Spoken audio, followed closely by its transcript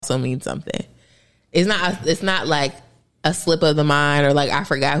also means something. It's not like a slip of the mind or like I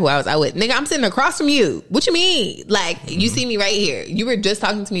forgot who I was out with. Nigga, I'm sitting across from you. What you mean? Like, you see me right here. You were just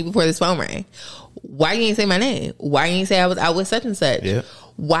talking to me before this phone rang. Why you ain't say my name? Why you ain't say I was out with such and such? Yeah.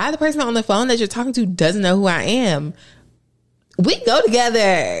 Why the person on the phone that you're talking to doesn't know who I am? We go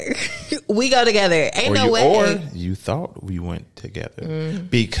together. We go together. Ain't no way. Or you thought we went together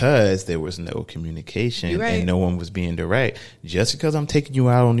because there was no communication and no one was being direct. Just because I'm taking you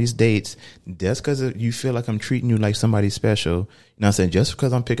out on these dates, just because you feel like I'm treating you like somebody special, you know what I'm saying? Just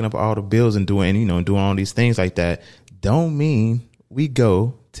because I'm picking up all the bills and doing all these things like that, don't mean we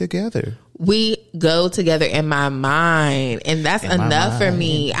go together. We go together in my mind, and that's enough for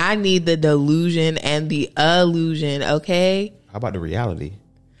me. I need the delusion and the illusion, okay? How about the reality?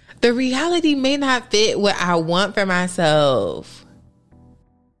 The reality may not fit what I want for myself.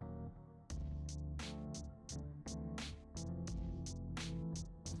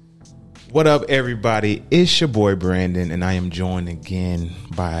 What up, everybody? It's your boy Brandon, and I am joined again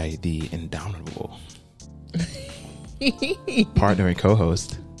by the indomitable partner and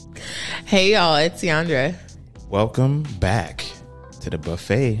co-host. Hey, y'all, it's Yandra. Welcome back to the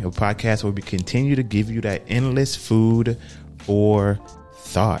buffet, a podcast where we continue to give you that endless food for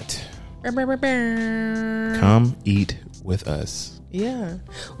thought. Come eat with us. Yeah.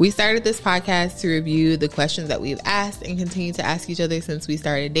 We started this podcast to review the questions that we've asked and continue to ask each other since we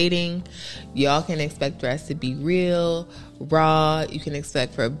started dating. Y'all can expect for us to be real, raw. You can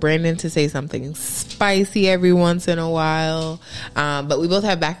expect for Brandon to say something spicy every once in a while. But we both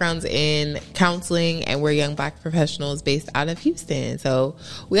have backgrounds in counseling, and we're young Black professionals based out of Houston. So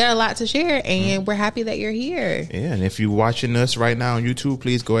we got a lot to share, and we're happy that you're here. Yeah, and if you're watching us right now on YouTube,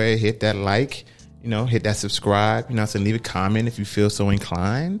 please go ahead and hit that like. Hit that subscribe. So leave a comment if you feel so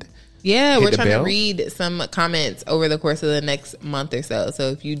inclined. Yeah, we're trying to read some comments over the course of the next month or so. So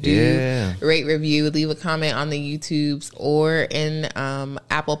if you do rate, review, leave a comment on the YouTubes or in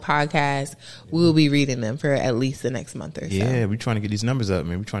Apple Podcasts, we will be reading them for at least the next month or so. Yeah, we're trying to get these numbers up,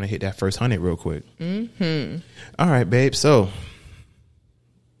 man. We're trying to hit that first 100 real quick. All right, babe. So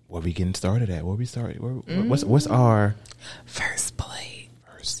where we getting started at? Where we started? What's our first plate?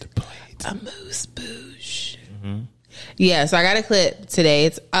 First plate. A moose bouche. Yeah, so I got a clip today.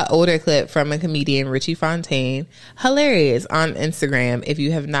 It's an older clip from a comedian, Richie Fontaine. Hilarious on Instagram. If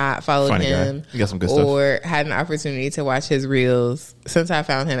you have not followed him got some good or stuff. Had an opportunity to watch his reels, since I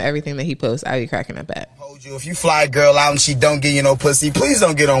found him, everything that he posts, I be cracking up at. If you fly a girl out and she don't give you no pussy, please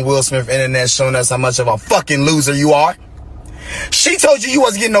don't get on Will Smith Internet showing us how much of a fucking loser you are. She told you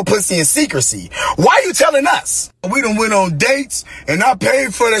wasn't getting no pussy in secrecy. Why are you telling us? We done went on dates and I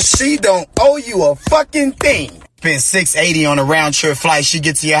paid for the. She don't owe you a fucking thing. Spend $680 on a round trip flight. She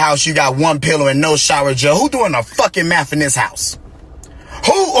get to your house, you got one pillow and no shower gel. Who doing the fucking math in this house?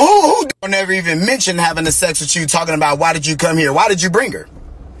 Who don't ever even mention having the sex with you, talking about why did you come here? Why did you bring her?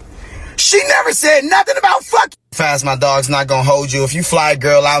 She never said nothing about fuck. Fast, my dog's not gonna hold you. If you fly a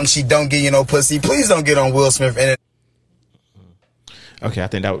girl out and she don't give you no pussy, please don't get on Will Smith Internet. Okay, I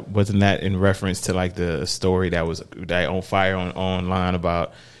think wasn't that in reference to like the story that on fire online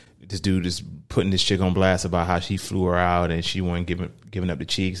about this dude just putting this chick on blast about how she flew her out and she wasn't giving up the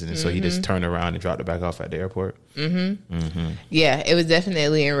cheeks, and so he just turned around and dropped her back off at the airport. Yeah, it was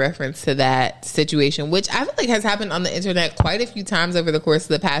definitely in reference to that situation, which I feel like has happened on the internet quite a few times over the course of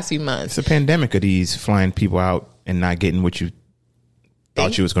the past few months. It's a pandemic of these flying people out and not getting what you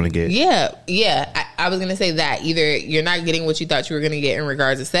thought you was going to get. Yeah. I was going to say that. Either you're not getting what you thought you were going to get in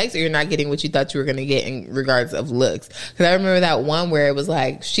regards to sex, or you're not getting what you thought you were going to get in regards of looks. Because I remember that one where it was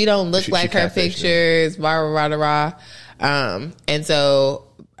like, she don't look like her pictures, rah. And so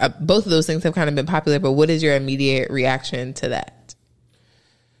both of those things have kind of been popular, but what is your immediate reaction to that?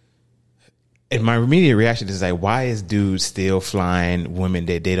 And my immediate reaction is like, why is dudes still flying women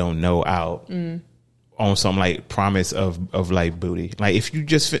that they don't know out on some like promise of like booty? Like if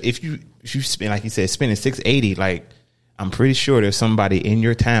you spend, like you said, spending $680, like I'm pretty sure there's somebody in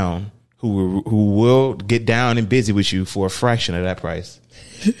your town who will get down and busy with you for a fraction of that price.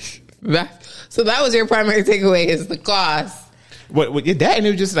 So that was your primary takeaway, is the cost. What that, and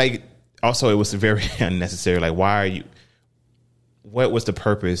it was just like, also it was very unnecessary. Like, why are you? What was the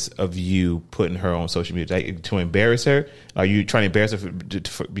purpose of you putting her on social media? Like, to embarrass her? Are you trying to embarrass her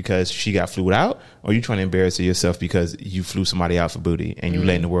because she got flew out? Or are you trying to embarrass her yourself because you flew somebody out for booty and you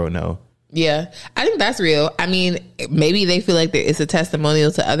letting the world know? Yeah, I think that's real. I mean, maybe they feel like it's a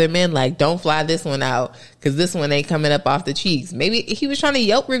testimonial to other men. Like, don't fly this one out because this one ain't coming up off the cheeks. Maybe he was trying to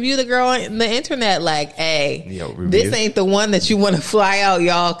Yelp review the girl on the internet. Like, hey, this ain't the one that you want to fly out,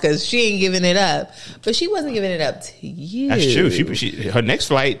 y'all, because she ain't giving it up. But she wasn't giving it up to you. That's true. She her next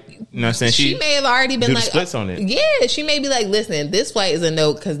flight, you know what I'm saying? She may have already been like splits on it. Yeah, she may be like, listen, this flight is a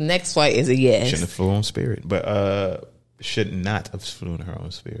no because next flight is a yes. Shouldn't have flew on Spirit, but should not have flown her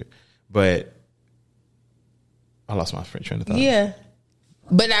own Spirit. But I lost my train of thought. Yeah.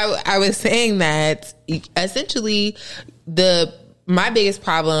 But I was saying that essentially my biggest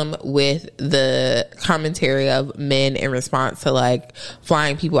problem with the commentary of men in response to like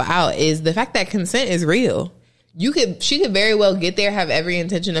flying people out is the fact that consent is real. She could very well get there, have every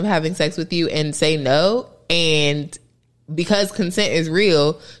intention of having sex with you and say no. And because consent is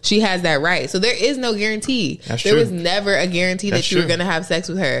real, she has that right. So there is no guarantee. There was never a guarantee that you were going to have sex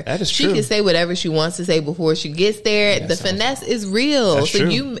with her. That is true. She can say whatever she wants to say before she gets there. The finesse is real. So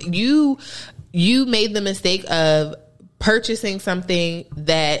you made the mistake of purchasing something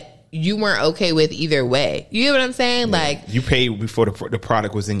that you weren't okay with either way. You get what I'm saying? Yeah. Like, you paid before the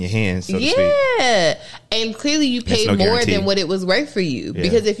product was in your hands, so to speak. Yeah. And clearly you paid more than what it was worth for you. Yeah.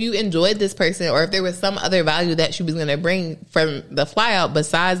 Because if you enjoyed this person or if there was some other value that she was going to bring from the fly out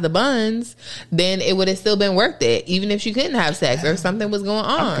besides the buns, then it would have still been worth it, even if she couldn't have sex or something was going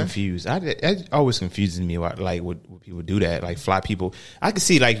on. I'm confused. It always confuses me about like when people do that, like fly people. I can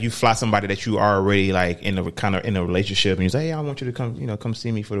see like you fly somebody that you are already like in a relationship and you say, hey, I want you to come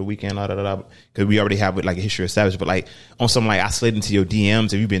see me for the weekend, because we already have like a history established. But like on something like I slid into your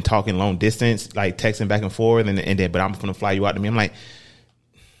DMs, if you've been talking long distance, like texting back and forth, and then but I'm gonna fly you out to me. I'm like,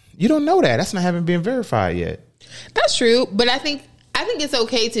 you don't know that. That's not having been verified yet. That's true, but I think it's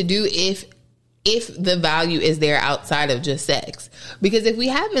okay to do if the value is there outside of just sex. Because if we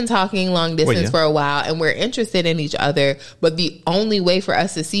have been talking long distance for a while and we're interested in each other, but the only way for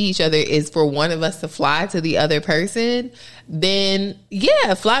us to see each other is for one of us to fly to the other person, then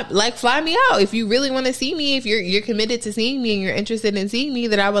fly me out. If you really want to see me, if you're committed to seeing me and you're interested in seeing me,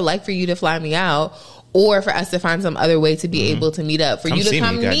 then I would like for you to fly me out, or for us to find some other way to be able to meet up. For you to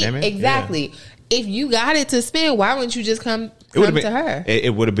come meet. Exactly. Yeah. If you got it to spend, why wouldn't you just come to her?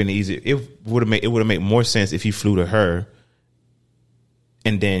 It would have been easy. It would have made more sense if you flew to her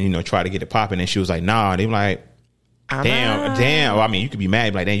and then, try to get it popping. And she was like, nah. They were like, damn. Well, I mean, you could be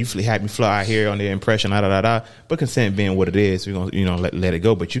mad, like, damn, you had me fly out here on the impression, But consent being what it is, we're gonna, let it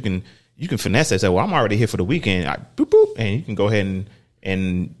go. But you can finesse it. Say, well, I'm already here for the weekend. Boop, boop, and you can go ahead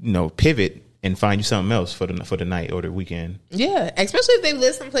and pivot and find you something else for the night or the weekend. Yeah, especially if they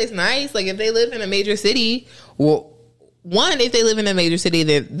live someplace nice. Like if they live in a major city, well, if they live in a major city,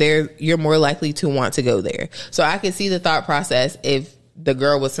 you're more likely to want to go there. So I can see the thought process if the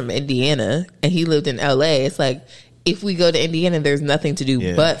girl was from Indiana and he lived in LA. It's like, if we go to Indiana, there's nothing to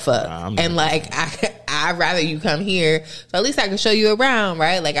do but fuck. And like, I'd rather you come here. So at least I can show you around,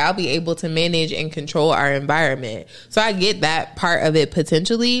 right? Like I'll be able to manage and control our environment. So I get that part of it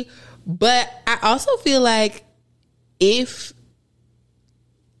potentially. But I also feel like if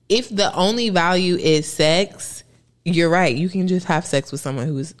the only value is sex, you're right. You can just have sex with someone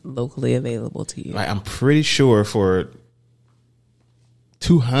who is locally available to you. Like, I'm pretty sure for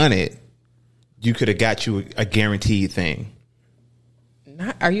 $200, you could have got you a guaranteed thing.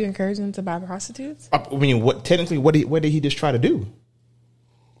 Are you encouraging them to buy prostitutes? I mean, what did he just try to do?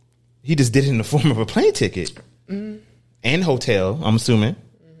 He just did it in the form of a plane ticket and hotel, I'm assuming.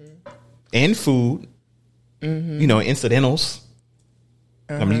 And food, incidentals.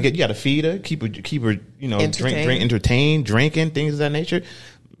 I mean, you got to feed her, keep her, entertained, drinking, things of that nature.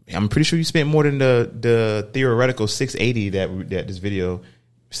 I'm pretty sure you spent more than the theoretical $680 that this video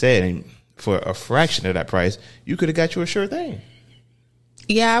said, and for a fraction of that price, you could have got you a sure thing.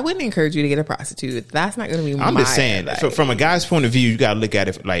 Yeah, I wouldn't encourage you to get a prostitute. That's not going to be I'm just saying, from a guy's point of view, you got to look at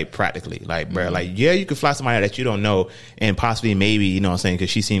it like practically. Like, bro, like, yeah, you could fly somebody that you don't know and possibly maybe, you know what I'm saying, because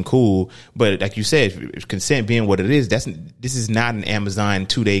she seemed cool. But like you said, consent being what it is, this is not an Amazon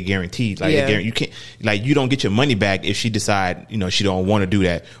 2-day guarantee. Like, you can't, like, you don't get your money back if she decide, she don't want to do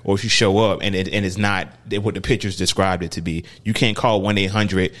that, or if you show up and it's not what the pictures described it to be. You can't call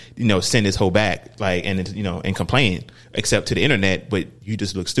 1-800, send this hoe back, like, and and complain, except to the internet, but you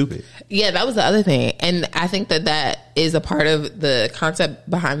just look stupid. Yeah, that was the other thing. And I think that is a part of the concept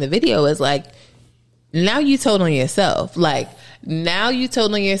behind the video is like, now you told on yourself. Like, now you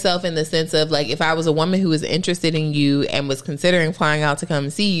told on yourself in the sense of like, if I was a woman who was interested in you and was considering flying out to come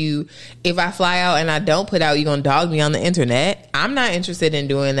see you, if I fly out and I don't put out, you're going to dog me on the internet. I'm not interested in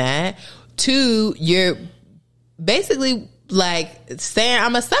doing that. 2, you're basically like saying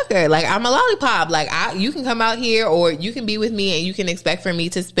I'm a sucker, like I'm a lollipop, like you can come out here or you can be with me and you can expect for me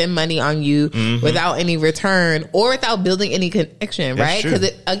to spend money on you without any return or without building any connection, right?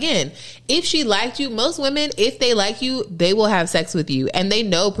 Because again, if she liked you, most women, if they like you, they will have sex with you, and they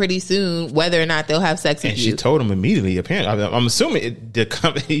know pretty soon whether or not they'll have sex with you. And she told him immediately. Apparently, I'm assuming the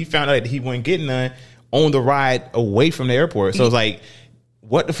company, he found out that he wasn't getting none on the ride away from the airport. So it's like,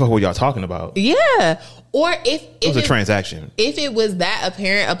 what the fuck were y'all talking about? Yeah. Or if it was a transaction. If it was that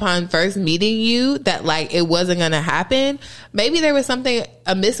apparent upon first meeting you that like it wasn't going to happen, maybe there was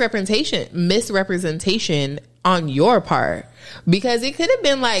a misrepresentation on your part, because it could have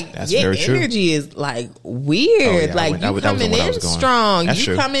been like, your energy is like weird. Like you coming in strong.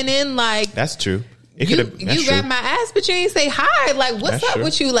 You coming in like, that's true. You grab my ass, but you ain't say hi. Like, what's up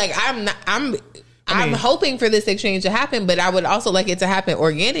with you? Like, I'm hoping for this exchange to happen, but I would also like it to happen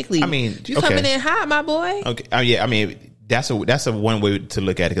organically. I mean, you coming in hot, my boy. Okay. Yeah. I mean, that's a one way to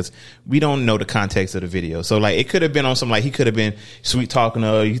look at it, because we don't know the context of the video. So like, it could have been on some, like, he could have been sweet talking to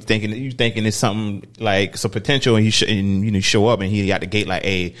her. You thinking it's something like some potential, and you show up and he got the gate like,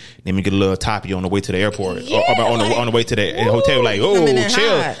 hey, let me get a little toppy on the way to the airport, or on the way to the hotel. Like, oh,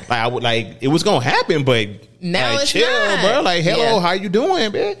 chill. Hot. Like, I would like, it was gonna happen, but now like, it's chill, not. bro. Like, hello, how you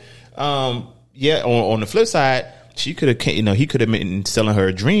doing, man? Yeah. On the flip side, she could have, he could have been selling her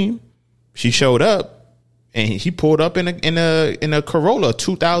a dream. She showed up. And he pulled up in a Corolla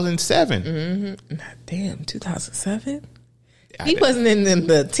 2007. Mm-hmm. Damn, 2007. He wasn't in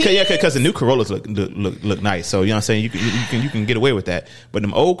the teens. Yeah, because the new Corollas look nice. So you know what I'm saying. You can get away with that. But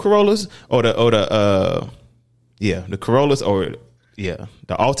them old Corollas or the Corollas or the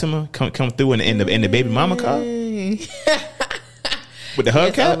Altima come through in the baby mama car with the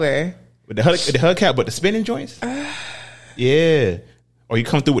hubcap. With the hubcap, but the spinning joints. Yeah, or you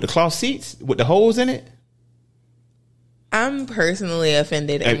come through with the cloth seats with the holes in it. I'm personally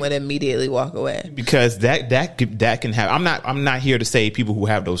offended and would immediately walk away, because that can happen. I'm not here to say people who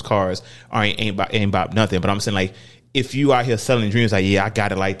have those cars ain't about nothing, but I'm saying, like, if you out here selling dreams, like, yeah, I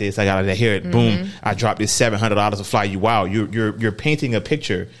got it like this, I got it here, boom, I dropped this $700 to fly you out. You're painting a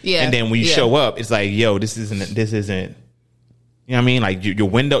picture, and then when you show up, it's like, yo, this isn't. You know what I mean? Like, your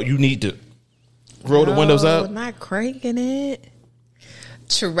window, you need to roll the windows up, not cranking it.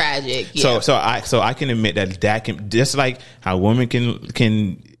 Tragic. Yeah. So I can admit that can, just like how women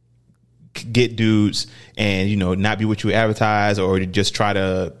can get dudes and not be what you advertise, or just try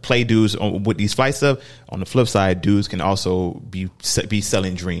to play dudes with these flight stuff. On the flip side, dudes can also be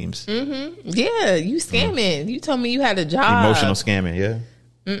selling dreams. Mm-hmm. Yeah, you scamming. You told me you had a job. Emotional scamming. Yeah.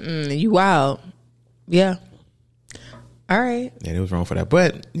 You wild. Yeah. All right. Yeah, it was wrong for that,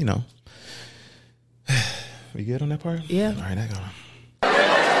 but we good on that part. Yeah. All right, that going.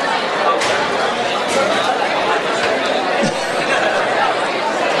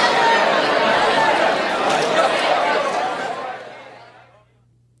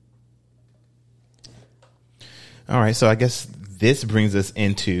 All right, so I guess this brings us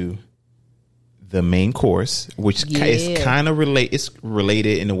into the main course, which is kind of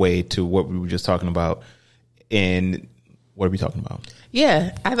related in a way to what we were just talking about. And what are we talking about?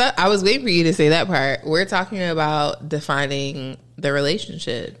 Yeah, I was waiting for you to say that part. We're talking about defining the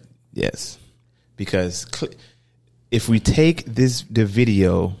relationship. Yes, because if we take the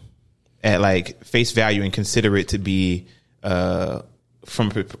video at like face value and consider it to be from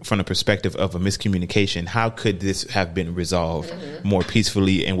the perspective of a miscommunication, how could this have been resolved more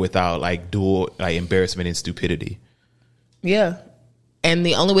peacefully and without like dual like embarrassment and stupidity? Yeah. And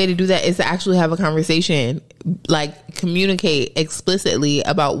the only way to do that is to actually have a conversation, like communicate explicitly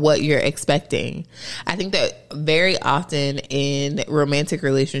about what you're expecting. I think that very often in romantic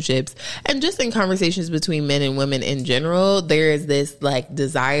relationships and just in conversations between men and women in general, there is this like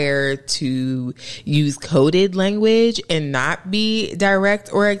desire to use coded language and not be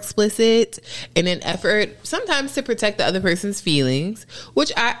direct or explicit in an effort sometimes to protect the other person's feelings,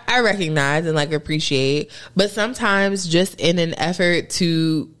 which I recognize and like appreciate, but sometimes just in an effort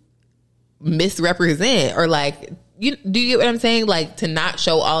to misrepresent or like, do you get what I'm saying? Like to not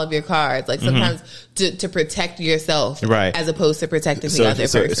show all of your cards, like sometimes to protect yourself, right, as opposed to protecting the other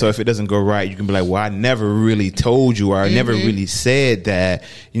person. So if it doesn't go right, you can be like, well, I never really told you, or I never really said that.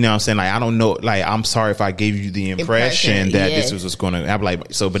 You know what I'm saying? Like, I don't know. Like, I'm sorry if I gave you the impression that this was what's going to happen.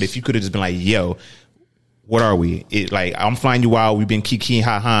 Like, so, but if you could have just been like, yo, what are we? Like, I'm flying you out. We've been kiki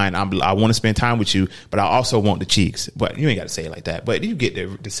ha, and I want to spend time with you, but I also want the cheeks. But you ain't got to say it like that. But you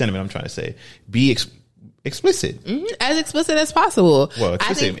get the sentiment I'm trying to say. Be explicit. As explicit as possible. Well,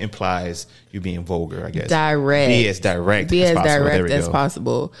 explicit implies you being vulgar, I guess. Direct. Be as direct as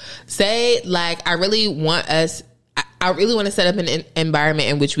possible. Say, like, I really want us. I really want to set up an environment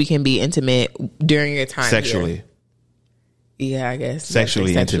in which we can be intimate during your time sexually. Here. Yeah, I guess.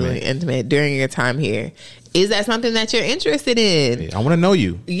 Sexually intimate during your time here. Is that something that you're interested in? Yeah, I want to know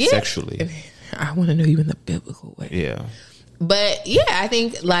you sexually. I want to know you in the biblical way. Yeah. But yeah, I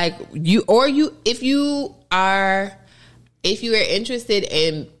think like if you are interested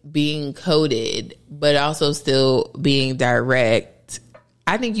in being coded, but also still being direct,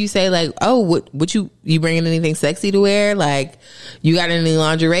 I think you say like, oh, what you bringing anything sexy to wear? Like, you got any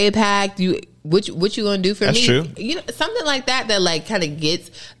lingerie packed? What you gonna do for That's me? True. You know, something like that like kind of gets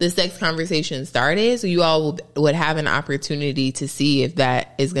the sex conversation started, so you all would have an opportunity to see if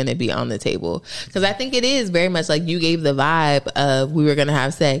that is going to be on the table. Because I think it is very much like you gave the vibe of we were going to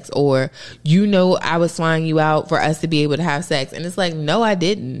have sex, or I was flying you out for us to be able to have sex, and it's like, no, I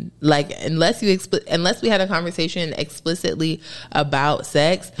didn't. Like, unless we had a conversation explicitly about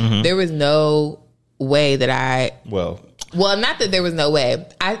sex, there was no way that Well, not that there was no way.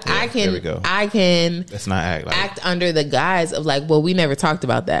 I can. Let's not act under the guise of like, well, we never talked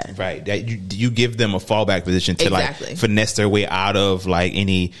about that. Right. That you give them a fallback position to like finesse their way out of like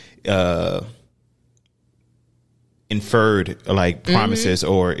any inferred like promises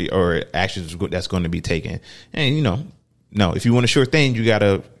or actions that's going to be taken. And no, if you want a sure thing, you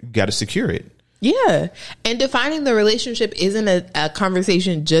gotta secure it. Yeah. And defining the relationship isn't a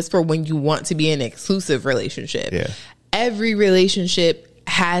conversation just for when you want to be in an exclusive relationship. Yeah. Every relationship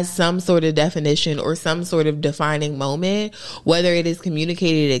has some sort of definition or some sort of defining moment, whether it is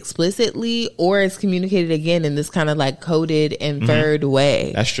communicated explicitly or it's communicated again in this kind of like coded, inferred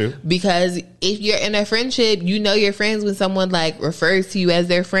way. That's true. Because if you're in a friendship, you're friends when someone like refers to you as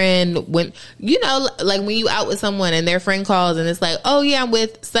their friend. When, like when you out with someone and their friend calls and it's like, oh yeah, I'm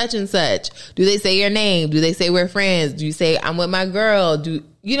with such and such. Do they say your name? Do they say we're friends? Do you say I'm with my girl?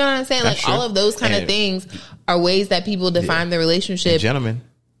 You know what I'm saying? That's like true. All of those kind of things are ways that people define the relationship. And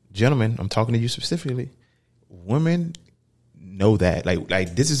gentlemen, I'm talking to you specifically. Women know that.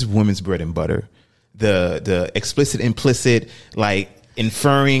 Like this is women's bread and butter. The explicit, implicit, like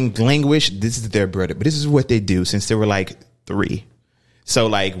inferring language. This is their bread, but this is what they do since they were like 3. So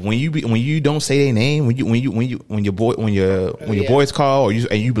like when you don't say their name, when your boys call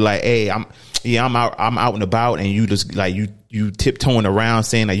and you be like, hey, I'm out and about, and you just like you tiptoeing around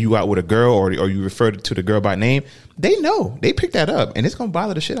saying that you out with a girl or you refer to the girl by name, they know, they pick that up, and it's gonna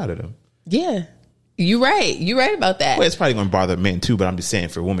bother the shit out of them. Yeah, you're right about that. Well, it's probably gonna bother men too, but I'm just saying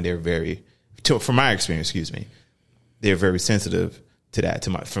for women, from my experience, they're very sensitive to that.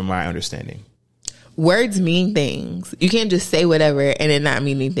 From my understanding. Words mean things. You can't just say whatever and it not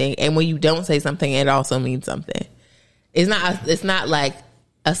mean anything. And when you don't say something, it also means something. It's not like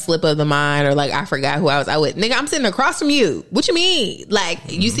a slip of the mind or like I forgot who I was out with. Nigga, I'm sitting across from you. What you mean? Like,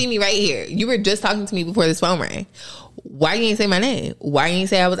 you see me right here. You were just talking to me before this phone rang. Why you ain't say my name? Why you ain't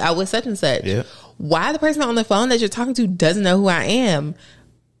say I was out with such and such? Yeah. Why the person on the phone that you're talking to doesn't know who I am?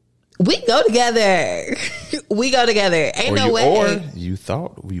 We go together. Ain't no way. Or you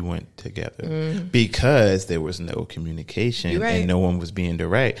thought we went together because there was no communication and no one was being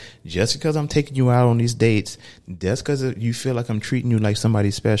direct. Just because I'm taking you out on these dates, just because you feel like I'm treating you like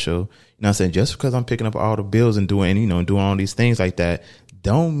somebody special, you know what I'm saying? Just because I'm picking up all the bills and doing all these things like that,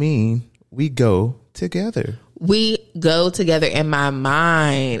 don't mean we go together. We go together in my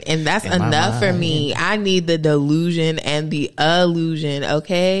mind, and that's enough for me. I need the delusion and the illusion,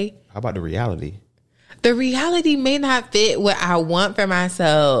 okay? How about the reality? The reality may not fit what I want for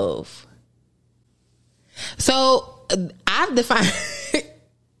myself. So I've defined.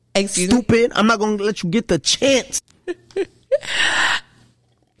 Excuse me. Stupid. I'm not going to let you get the chance.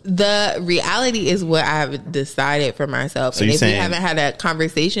 The reality is what I've decided for myself. So and if we haven't had a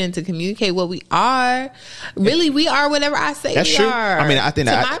conversation to communicate what we are, really, we are whatever I say that's we true. are. I mean, I think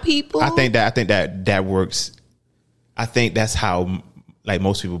my people. I think that works. I think that's how like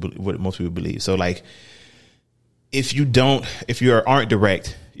most people believe. So like, if you aren't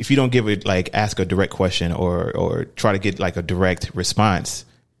direct, if you don't give it like ask a direct question or try to get like a direct response,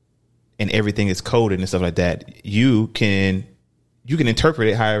 and everything is coded and stuff like that, you can interpret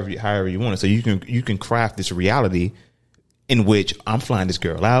it however you want it. So you can craft this reality in which I'm flying this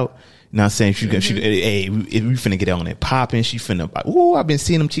girl out. You know what I'm saying? Hey, we finna get on it popping. She finna, ooh, I've been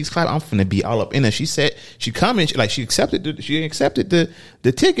seeing them cheeks clap. I'm finna be all up in her. She said she coming. She accepted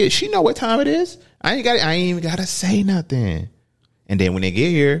the ticket. She know what time it is. I ain't even gotta say nothing. And then when they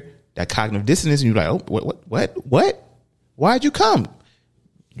get here, that cognitive dissonance, and you're like, oh, what? Why'd you come?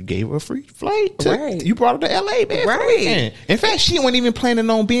 You gave her a free flight. You brought her to LA, man. Right. In fact, she wasn't even planning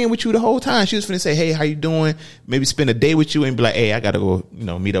on being with you the whole time. She was finna say, hey, how you doing? Maybe spend a day with you and be like, hey, I gotta go,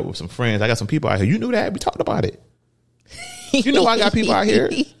 meet up with some friends. I got some people out here. You knew that. We talked about it. You know I got people out here.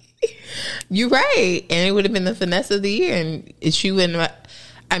 You're right. And it would have been the finesse of the year. And she wouldn't,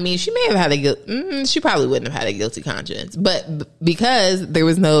 I mean, she may have had she probably wouldn't have had a guilty conscience. But because there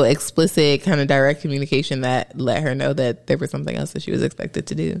was no explicit kind of direct communication that let her know that there was something else that she was expected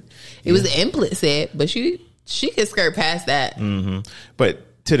to do. It was implicit, but she could skirt past that. Mm-hmm.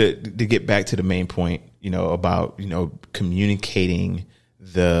 But to get back to the main point, about, communicating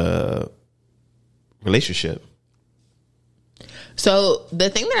the relationship. So the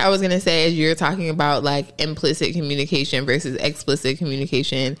thing that I was going to say is you're talking about like implicit communication versus explicit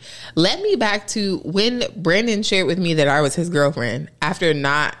communication. Led me back to when Brandon shared with me that I was his girlfriend after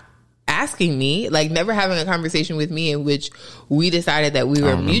not asking me, like never having a conversation with me in which we decided that we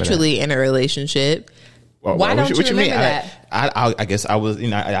were mutually in a relationship. Why don't you remember that? I guess I was,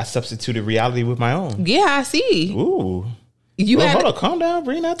 I substituted reality with my own. Yeah, I see. Ooh. Hold on, calm down,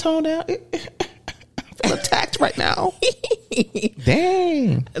 bring that tone down. I'm attacked right now.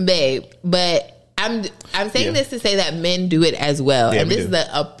 Dang, babe. But I'm saying this to say that men do it as well, and this is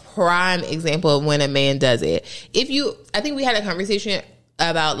a prime example of when a man does it. I think we had a conversation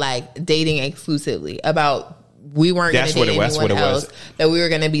about like dating exclusively, about we weren't going to date anyone else, that we were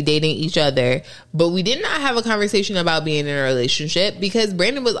going to be dating each other, but we did not have a conversation about being in a relationship because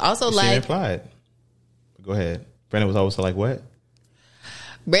Brandon was also implied. Go ahead. Brandon was also like, what?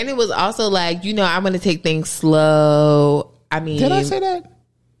 Brandon was also like, I'm going to take things slow. I mean, did I say that?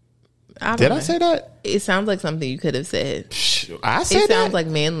 I say that? It sounds like something you could have said. I said it sounds like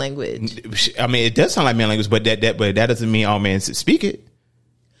man language. I mean, it does sound like man language, but that doesn't mean all men speak it.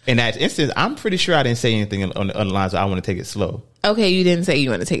 In that instance, I'm pretty sure I didn't say anything on the lines of I want to take it slow. Okay, you didn't say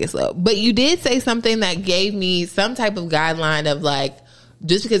you want to take it slow, but you did say something that gave me some type of guideline of like,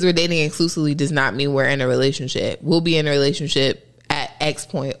 just because we're dating exclusively does not mean we're in a relationship. We'll be in a relationship at X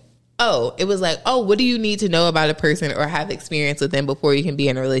point. Oh, it was like, what do you need to know about a person or have experience with them before you can be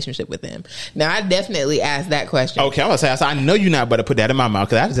in a relationship with them? Now, I definitely asked that question. Okay, I was saying, I know you're not about to put that in my mouth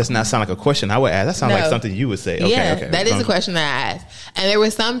because that does not sound like a question I would ask. That sounds like something you would say. Okay, that is a question that I asked. And there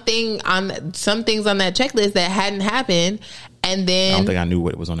was some things on that checklist that hadn't happened. And then I don't think I knew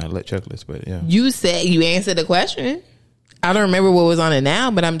what was on that checklist, but yeah. You said you answered the question. I don't remember what was on it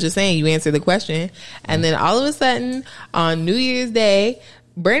now, but I'm just saying you answered the question. And then all of a sudden on New Year's Day,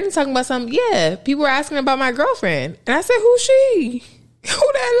 Brandon talking about something. Yeah, people were asking about my girlfriend. And I said, who's she?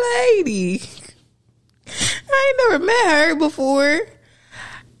 Who that lady? I ain't never met her before.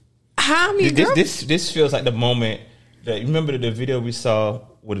 How many this feels like the moment that, you remember the video we saw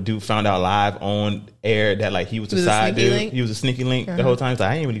where the dude found out live on air that like he was a side dude. Link? He was a sneaky link the whole time. He's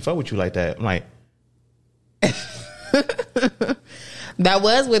like, I ain't really fuck with you like that. I'm like, that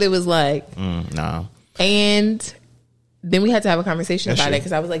was what it was like. No. And then we had to have a conversation about it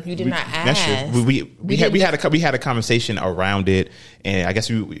because I was like, you did not ask. That's true. We had a conversation around it, and I guess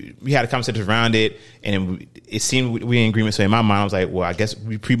we had a conversation around it, and it seemed we were in agreement. So in my mind, I was like, well, I guess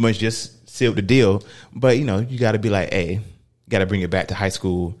we pretty much just sealed the deal. But you got to be like, hey, you got to bring it back to high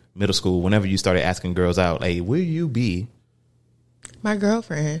school, middle school. Whenever you started asking girls out, hey, will you be my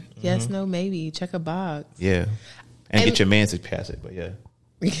girlfriend? Yes, no, maybe. Check a box. Yeah, and get your man to pass it. But yeah.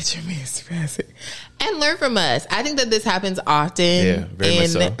 Get your man to pass it. And learn from us. I think that this happens often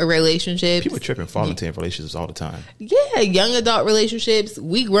in relationships. People trip and fall into relationships all the time. Yeah, young adult relationships.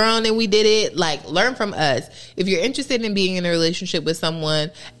 We grown and we did it. Like, learn from us. If you're interested in being in a relationship with someone,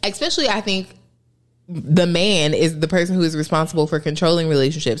 especially I think the man is the person who is responsible for controlling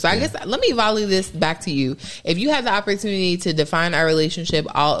relationships. So I guess let me volley this back to you. If you had the opportunity to define our relationship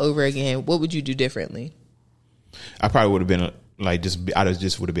all over again, what would you do differently? I probably would have been I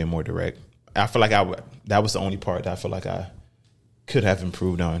just would have been more direct. I feel like that was the only part that I feel like I could have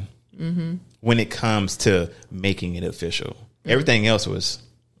improved on when it comes to making it official. Everything else was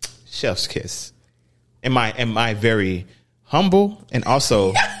chef's kiss. In my very humble and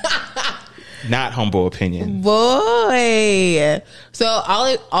also not humble opinion. Boy. So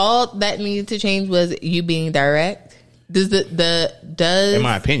all that needed to change was you being direct. Does in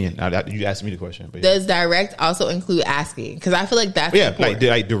my opinion, you asked me the question, but does direct also include asking? Because I feel like that's important.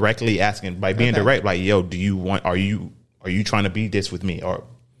 like directly asking, by being direct, like, yo, do you want? Are you trying to be this with me, or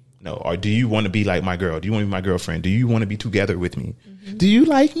no? Or do you want to be like my girl? Do you want to be my girlfriend? Do you want to be together with me? Mm-hmm. Do you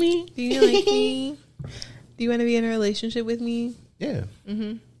like me? Do you like me? Do you want to be in a relationship with me? Yeah.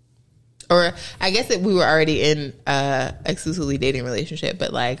 Mm-hmm. Or I guess that we were already in exclusively dating relationship,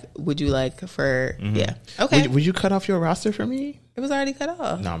 but like, would you like for okay? Would you cut off your roster for me? It was already cut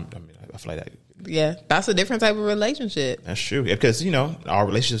off. No, I feel like that. Yeah, that's a different type of relationship. That's true, because our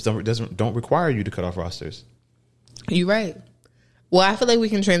relationships don't require you to cut off rosters. You're right. Well, I feel like we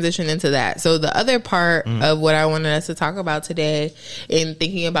can transition into that. So the other part of what I wanted us to talk about today in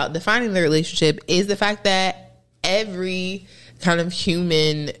thinking about defining the relationship is the fact that every kind of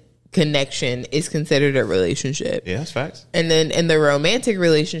human connection is considered a relationship. Yeah, that's facts. And then in the romantic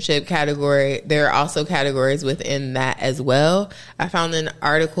relationship category, there are also categories within that as well. I found an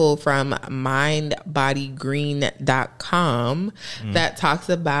article from mindbodygreen.com that talks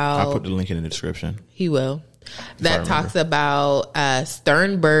about... I'll put the link in the description. He will. That talks about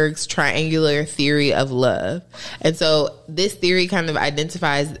Sternberg's triangular theory of love. And so this theory kind of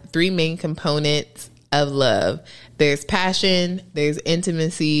identifies three main components of love. There's passion, there's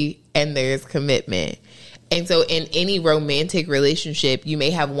intimacy, and there's commitment. And so in any romantic relationship, you may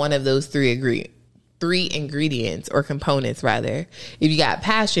have one of those three ingredients or components rather. If you got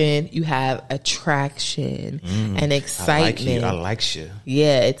passion, you have attraction and excitement. I like you.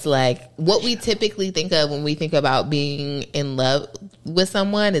 Yeah, it's like what we typically think of when we think about being in love with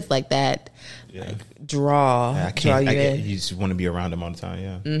someone. It's like that draw. Yeah, draw you in. You just want to be around them all the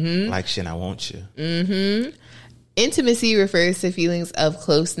time. Yeah, like shit. I want you. Intimacy refers to feelings of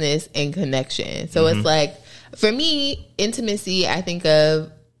closeness and connection. So it's like, for me, intimacy I think of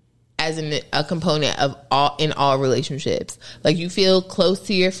as a component of all relationships. Like you feel close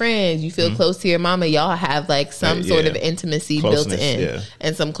to your friends, you feel close to your mama. Y'all have like some sort of intimacy built in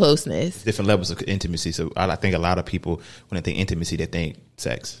and some closeness. Different levels of intimacy. So I think a lot of people, when they think intimacy, they think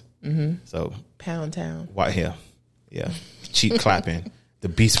sex. So Pound Town. Why? Yeah. Cheek clapping. The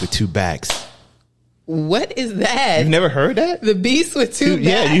beast with two backs. What is that? You've never heard that? The beast with two backs?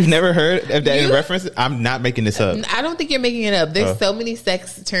 Yeah, you've never heard of that in reference? I'm not making this up. I don't think you're making it up. There's so many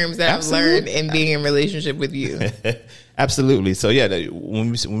sex terms that I've learned in being in relationship with you. Absolutely. So yeah,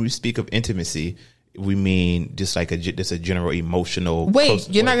 when we speak of intimacy, we mean just like just a general emotional. Wait,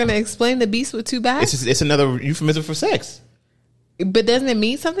 you're not going to explain the beast with two backs? It's another euphemism for sex. But doesn't it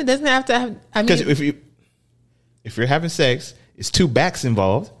mean something? Doesn't it have to have? I mean, because if you're having sex, it's two backs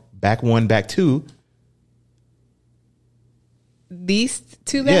involved. Back one, back two. Beast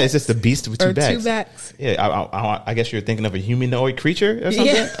two backs? Yeah, it's just the beast with two backs. Two backs. Yeah, I guess you're thinking of a humanoid creature or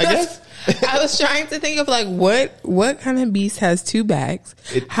something. Yeah. I guess. I was trying to think of like what kind of beast has two backs?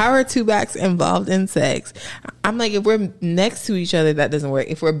 How are two backs involved in sex? I'm like, if we're next to each other, that doesn't work.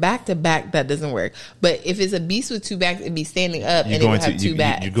 If we're back to back, that doesn't work. But if it's a beast with two backs, it'd be standing up and it would have two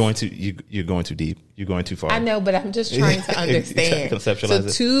backs. You're going too deep. You're going too far. I know, but I'm just trying to understand.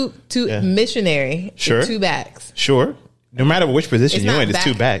 Conceptualize so two missionary, sure, two backs. Sure. No matter which position you're in, it's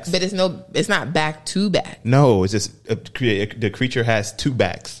two backs. But it's not back to back. No, it's just the creature has two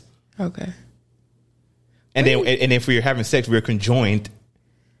backs. Okay. And then if we're having sex, we're conjoined.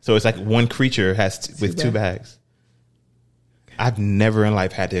 So it's like one creature has two backs. I've never in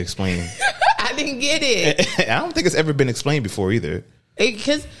life had to explain. I didn't get it. I don't think it's ever been explained before either.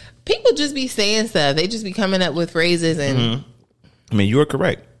 Because people just be saying stuff. They just be coming up with phrases and. I mean, you are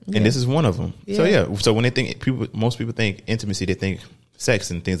correct. Yeah. And this is one of them. Yeah. So when they think most people think intimacy, they think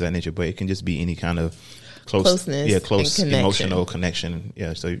sex and things of that nature, but it can just be any kind of closeness, close emotional connection.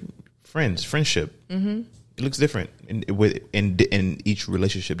 Yeah. So friendship. It looks different in each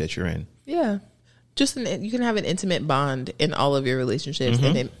relationship that you're in. Yeah. You can have an intimate bond in all of your relationships,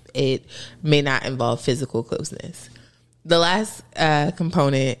 and it may not involve physical closeness. The last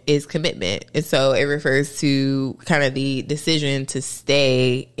component is commitment. And so it refers to kind of the decision to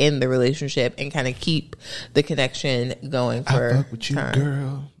stay in the relationship and kind of keep the connection going for I fuck with you, time.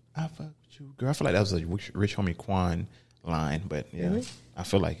 girl. I fuck with you, girl. I feel like that was a Rich Homie Quan line, but yeah, really? I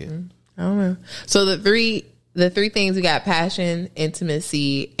feel like it. I don't know. So the three things, we got passion,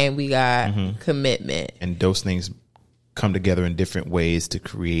 intimacy, and we got commitment. And those things come together in different ways to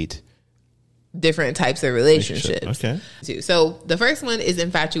create different types of relationships. Okay. So the first one is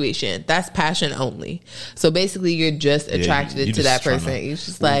infatuation. That's passion only. So basically you're just attracted to that person. You're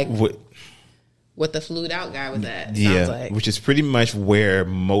just like what the flued out guy was at. Yeah. Sounds like. Which is pretty much where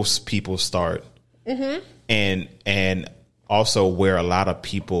most people start. And also where a lot of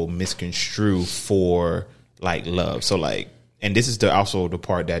people misconstrue for like love. So like, and this is also the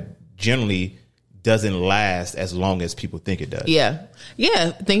part that generally doesn't last as long as people think it does. Yeah.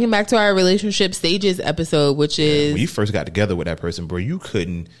 Thinking back to our relationship stages episode, which is when you first got together with that person, bro, you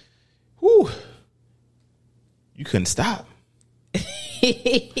couldn't stop.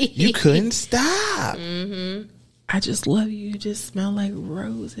 You couldn't stop. I just love you. You just smell like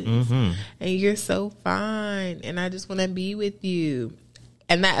roses, and you're so fine, and I just want to be with you.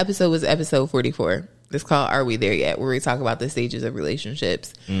 And that episode was episode 44. It's called Are We There Yet? Where we talk about the stages of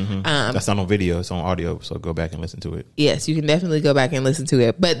relationships. That's not on video, it's on audio, so go back and listen to it. Yes, you can definitely go back and listen to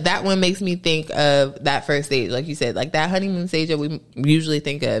it. But that one makes me think of that first stage, like you said, like that honeymoon stage that we usually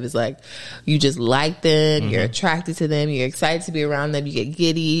think of is like you just like them, you're attracted to them, you're excited to be around them, you get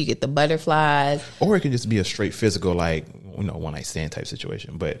giddy, you get the butterflies. Or it can just be a straight physical, like, you know, one night stand type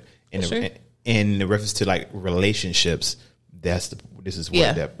situation. But in the reference to like relationships, this is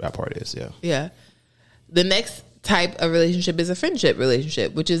what that part is. Yeah. The next type of relationship is a friendship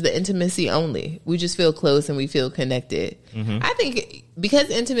relationship, which is the intimacy only. We just feel close and we feel connected. I think because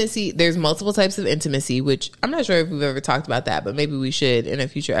intimacy, there's multiple types of intimacy, which I'm not sure if we've ever talked about that, but maybe we should in a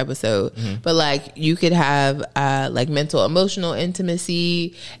future episode. But like you could have like mental, emotional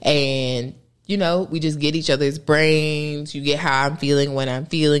intimacy, and you know, we just get each other's brains. You get how I'm feeling when I'm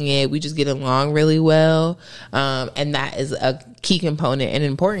feeling it. We just get along really well. And that is a key component, an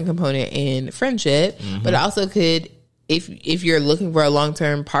important component in friendship. But also could, if you're looking for a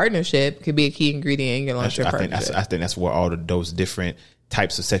long-term partnership, could be a key ingredient in your long-term partnership. I think that's where all those different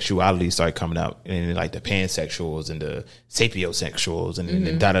types of sexuality start coming out. And like the pansexuals and the sapiosexuals and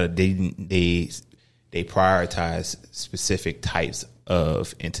they prioritize specific types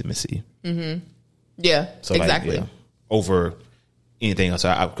of intimacy. Yeah, so exactly. Like, over anything else.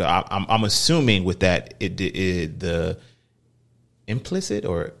 I'm assuming with that the implicit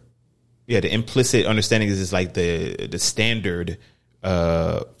the implicit understanding is like the standard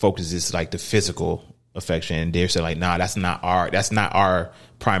focus is like the physical affection. And they're saying like, nah, that's not our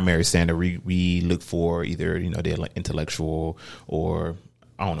primary standard. We look for either, you know, the intellectual or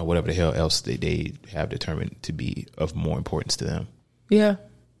I don't know, whatever the hell else they have determined to be of more importance to them. Yeah,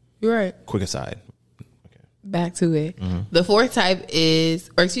 you're right. Quick aside. Okay. Back to it. The third type is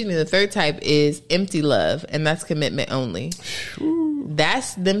empty love, and that's commitment only.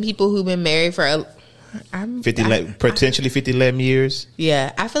 That's them people who've been married for potentially 50 11 years.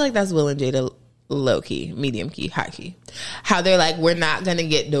 Yeah, I feel like that's Will and Jada low key, medium key, high key. How they're like, we're not gonna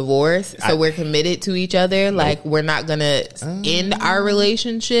get divorced, so we're committed to each other. Like, we're not gonna end our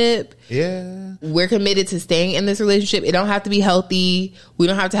relationship. Yeah, we're committed to staying in this relationship. It don't have to be healthy. We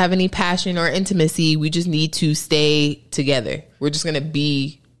don't have to have any passion or intimacy. We just need to stay together. We're just gonna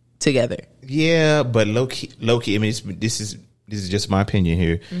be together. Yeah, but low key. I mean, this is just my opinion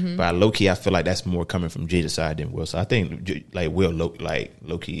here. But low key, I feel like that's more coming from Jada's side than Will. So I think like Will,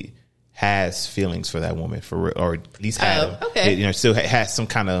 low key has feelings for that woman, for real, or at least had okay. You know, still has some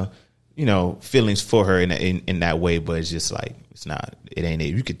kind of, you know, feelings for her in that way. But it's just like it ain't.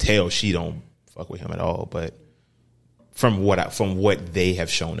 You could tell she don't fuck with him at all. But from what they have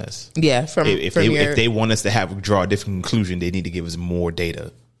shown us, yeah. If they want us to draw a different conclusion, they need to give us more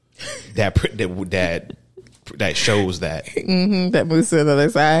data that shows that that moves to the other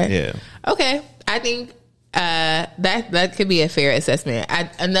side. Yeah. Okay, I think that could be a fair assessment.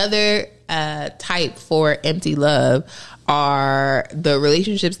 Another type for empty love are the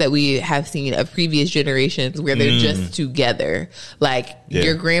relationships that we have seen of previous generations where they're just together. Like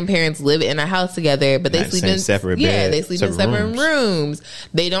your grandparents live in a house together, but they sleep in separate beds. They sleep in separate rooms.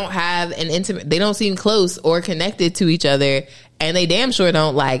 They don't have they don't seem close or connected to each other, and they damn sure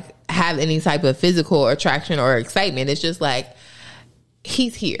don't like have any type of physical attraction or excitement. It's just like,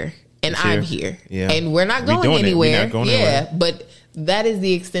 he's here and I'm here, and we're not going anywhere. But that is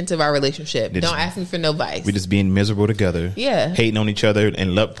the extent of our relationship. Don't ask me for no advice. We're just being miserable together. Yeah, hating on each other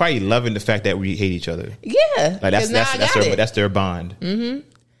and probably loving the fact that we hate each other. Yeah, like that's their bond. You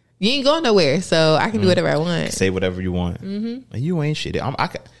ain't going nowhere, so I can do whatever I want. Say whatever you want. You ain't shit.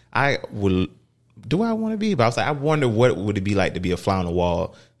 I will. Do I want to be? But I was like, I wonder what would it be like to be a fly on the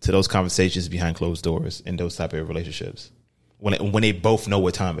wall to those conversations behind closed doors in those type of relationships when they both know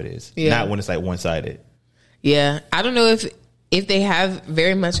what time it is, not when it's like one sided. Yeah, I don't know if they have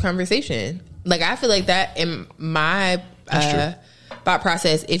very much conversation. Like, I feel like that in my thought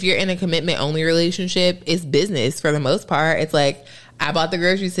process, if you're in a commitment only relationship, it's business for the most part. It's like, I bought the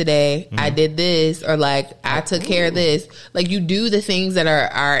groceries today. I did this, or like I took care of this. Like, you do the things that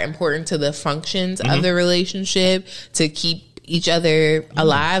are important to the functions of the relationship to keep each other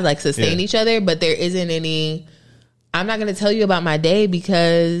alive, like sustain each other. But there isn't any, I'm not going to tell you about my day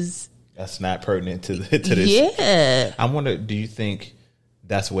because that's not pertinent to this. Yeah. I wonder, do you think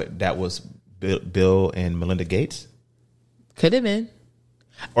that was Bill and Melinda Gates? Could have been.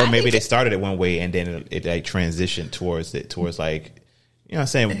 Or maybe they started it one way and then it like transitioned towards like, you know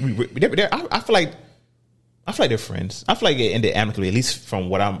what I'm saying? I feel like they're friends. I feel like it ended amicably, at least from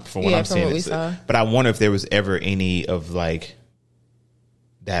what I'm seeing. What we saw. But I wonder if there was ever any of like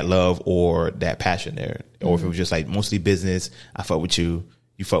that love or that passion there, or if it was just like mostly business. I fuck with you,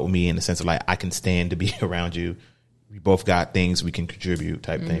 you fuck with me in the sense of like I can stand to be around you. We both got things we can contribute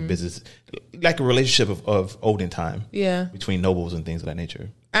type thing. Business, like a relationship of olden time. Yeah. Between nobles and things of that nature.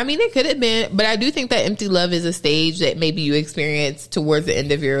 I mean, it could have been, but I do think that empty love is a stage that maybe you experience towards the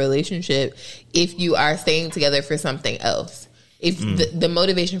end of your relationship if you are staying together for something else. If the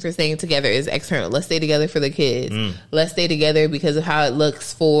motivation for staying together is external, let's stay together for the kids. Let's stay together because of how it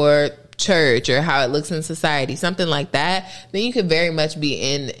looks for church or how it looks in society, something like that. Then you could very much be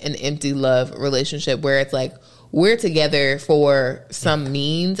in an empty love relationship where it's like, we're together for some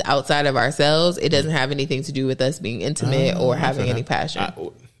means outside of ourselves. It doesn't have anything to do with us being intimate or having any passion.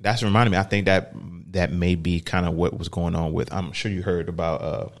 That's reminding me. I think that may be kind of what was going on with. I'm sure you heard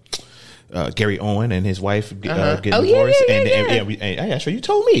about Gary Owen and his wife getting divorced. Yeah, sure. You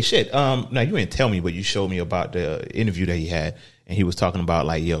told me shit. No, you didn't tell me, but you showed me about the interview that he had, and he was talking about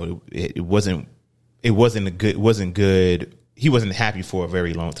like, yo, it wasn't good. He wasn't happy for a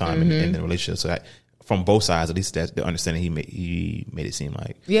very long time in the relationship. So that, from both sides, at least that's the understanding he made it seem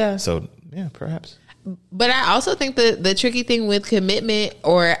like. Yeah. So yeah, perhaps. But I also think the tricky thing with commitment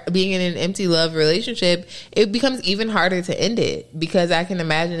or being in an empty love relationship, it becomes even harder to end it, because I can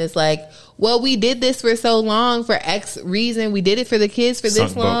imagine it's like, well, we did this for so long for X reason. We did it for the kids for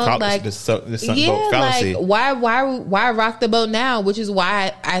this long. Like, like why rock the boat now? Which is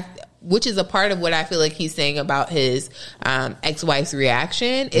a part of what I feel like he's saying about his ex-wife's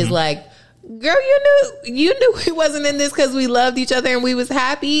reaction is like, girl, you knew we wasn't in this because we loved each other and we was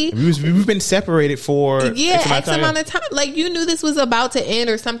happy. We've been separated for X amount of time. Like, you knew this was about to end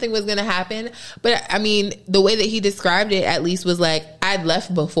or something was going to happen. But I mean, the way that he described it at least was like, I'd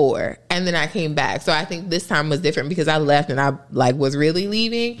left before and then I came back. So I think this time was different because I left and I like was really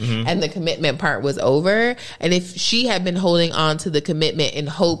leaving and the commitment part was over. And if she had been holding on to the commitment in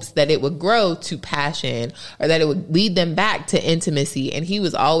hopes that it would grow to passion or that it would lead them back to intimacy, and he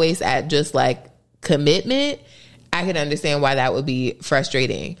was always at just like commitment, I could understand why that would be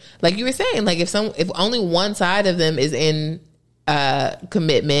frustrating. Like you were saying, like if only one side of them is in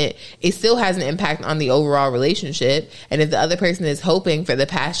commitment, it still has an impact on the overall relationship. And if the other person is hoping for the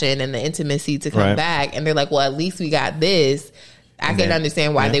passion and the intimacy to come back, and they're like, well, at least we got this, I can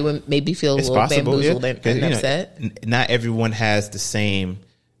understand why they would maybe feel a little bamboozled and upset. Not everyone has the same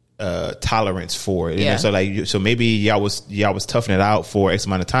tolerance for it, you know? So maybe y'all was toughing it out for X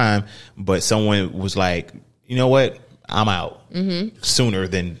amount of time, but someone was like, you know what, I'm out sooner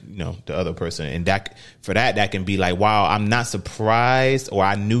than the other person, and that can be like, wow, I'm not surprised, or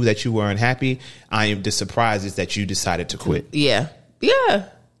I knew that you weren't happy. I am just surprised is that you decided to quit. Yeah.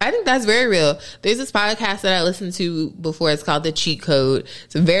 I think that's very real. There's this podcast that I listened to before. It's called The Cheat Code.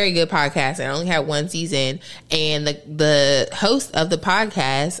 It's a very good podcast. I only had one season. And the hosts of the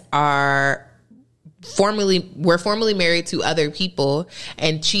podcast were formerly married to other people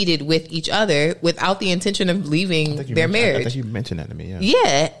and cheated with each other without the intention of leaving their marriage. I think you mentioned that to me.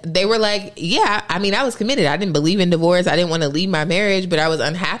 Yeah. They were like, I mean, I was committed. I didn't believe in divorce. I didn't want to leave my marriage, but I was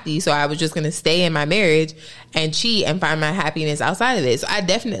unhappy. So I was just going to stay in my marriage and cheat and find my happiness outside of it. So I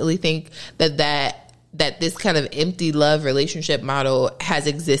definitely think that this kind of empty love relationship model has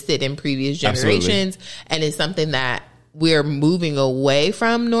existed in previous generations. Absolutely. And is something that we're moving away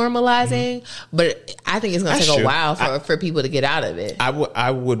from normalizing, but I think it's going to take a while for people to get out of it. I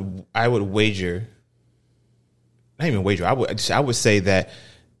would wager, not even wager. I would say that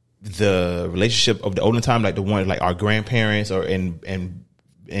the relationship of the olden time, like the one like our grandparents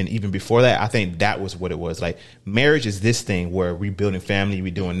and even before that, I think that was what it was. Like, marriage is this thing where we building family,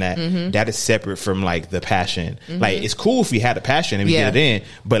 we doing that. That is separate from like the passion. Like, it's cool if we had a passion and we get it in,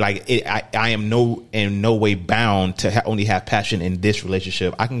 but like I am in no way bound to only have passion in this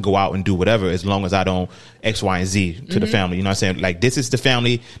relationship. I can go out and do whatever as long as I don't X, Y, and Z to the family. You know what I'm saying? Like, this is the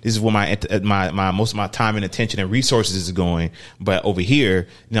family. This is where my most of my time and attention and resources is going. But over here,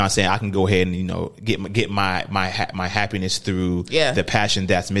 you know what I'm saying, I can go ahead and get my happiness through the passion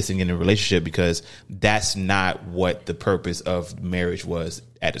that's missing in a relationship, because that's not what the purpose of marriage was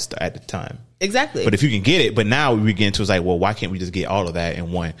at the time. Exactly. But if you can get it, but now we get into, it's like, well, why can't we just get all of that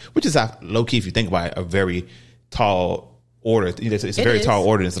in one? Which is low key, if you think about it, a very tall order. It's a very tall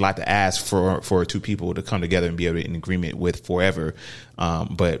order. It's a lot to ask for two people to come together and be able to be in agreement with forever.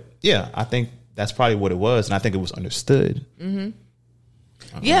 But yeah, I think that's probably what it was, and I think it was understood.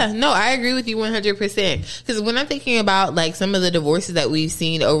 Yeah, no, I agree with you 100%. Because when I'm thinking about like some of the divorces that we've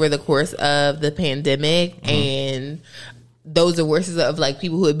seen over the course of the pandemic, and those divorces of like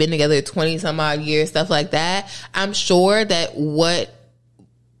people who have been together 20 some odd years, stuff like that, I'm sure that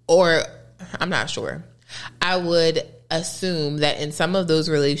I'm not sure. I would assume that in some of those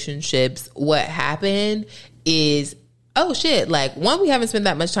relationships, what happened is oh shit, like, one, we haven't spent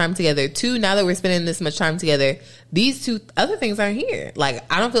that much time together. Two, now that we're spending this much time together, these two other things aren't here. Like,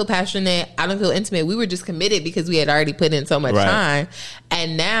 I don't feel passionate. I don't feel intimate. We were just committed because we had already put in so much time.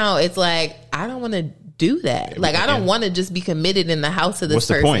 And now it's like, I don't want to do that. Like, I don't want to just be committed in the house of this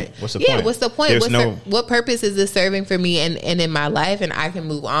person. What's the point? What's the point? What purpose is this serving for me and in my life? And I can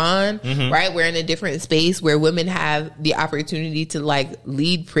move on, right? We're in a different space where women have the opportunity to, like,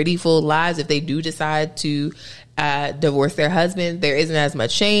 lead pretty full lives if they do decide to divorce their husband. There isn't as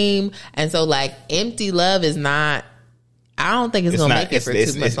much shame. And so, like, empty love is not, I don't think it's going to make it for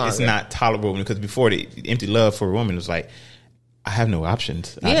too much longer. It's not tolerable, because before, the empty love for a woman was like, I have no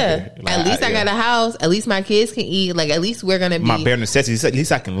options. Yeah. Like, at least I got a house. At least my kids can eat. Like, at least we're going to be. My bare necessities. At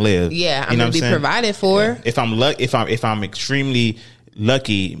least I can live. Yeah. I'm going to be provided for. Yeah. If I'm extremely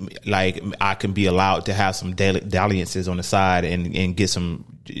lucky, like, I can be allowed to have some dalliances on the side and get some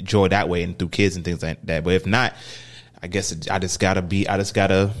joy that way and through kids and things like that. But if not, I guess I'm in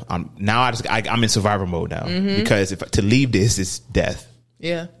survivor mode now, because to leave this is death.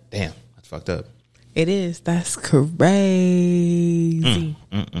 Yeah. Damn. That's fucked up. It is. That's crazy.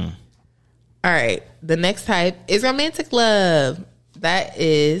 All right. The next type is romantic love. That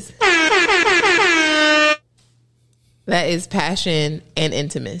is passion and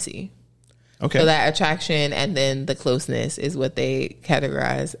intimacy. Okay. So that attraction and then the closeness is what they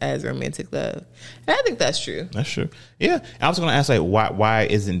categorize as romantic love. And I think that's true. That's true. Yeah. I was going to ask, like, why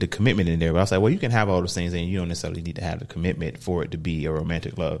isn't the commitment in there? But I was like, well, you can have all those things and you don't necessarily need to have the commitment for it to be a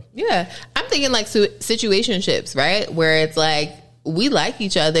romantic love. Yeah. I'm thinking, like, situationships, right? Where it's like, we like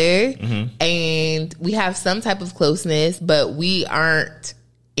each other and we have some type of closeness, but we aren't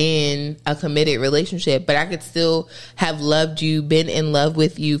in a committed relationship, but I could still have loved you, been in love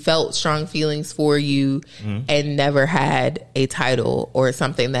with you, felt strong feelings for you, and never had a title or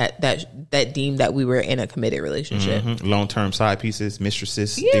something that deemed that we were in a committed relationship. Long-term side pieces,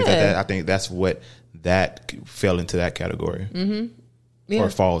 mistresses, things like that. I think that's what that fell into that category, or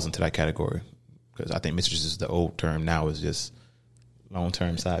falls into that category, because I think mistresses is the old term. Now is just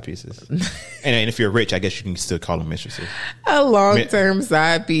long-term side pieces. and if you're rich, I guess you can still call them mistresses. A long-term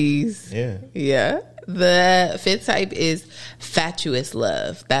side piece. Yeah. Yeah. The fifth type is fatuous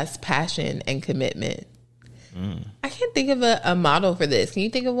love. That's passion and commitment. I can't think of a model for this. Can you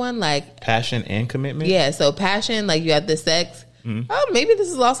think of one? Like, passion and commitment? Yeah. So passion, like, you have the sex. Oh, maybe this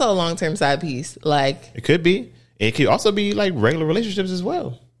is also a long-term side piece. Like, it could be. It could also be like regular relationships as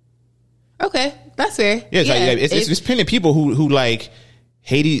well. Okay, that's fair. Yeah, it's plenty of people who like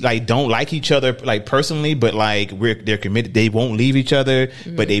hate, like, don't like each other, like, personally, but like they're committed. They won't leave each other,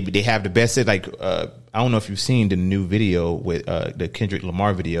 but they have the best. Like, I don't know if you've seen the new video with the Kendrick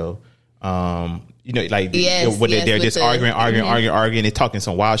Lamar video. You know, like, they're just arguing. They're talking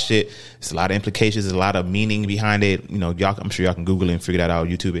some wild shit. It's a lot of implications. There's a lot of meaning behind it. You know, I'm sure y'all can Google it and figure that out,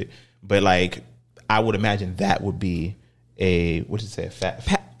 YouTube it. But, like, I would imagine that would be fascist.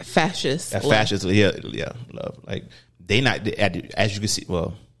 Fascist, love. Like, they not, as you can see.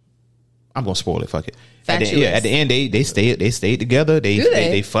 Well, I'm gonna spoil it. Fuck it. At the end, they stayed together.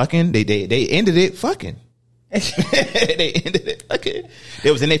 They fucking. They ended it fucking. They ended it. Okay.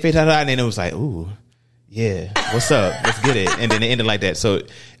 It was in their face, and then it was like, ooh, yeah, what's up? Let's get it. And then it ended like that. So,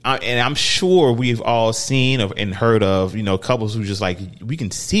 and I'm sure we've all seen and heard of, you know, couples who just like, we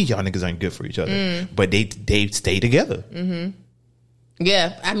can see y'all niggas aren't good for each other, but they stay together.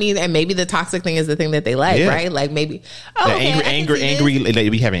 Yeah, I mean, and maybe the toxic thing is the thing that they like, right? Like, maybe angry. They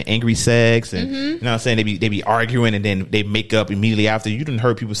be having angry sex, and you know what I'm saying. They be arguing, and then they make up immediately after. You didn't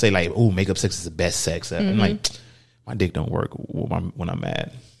heard people say like, "Oh, makeup sex is the best sex." I'm like, my dick don't work when I'm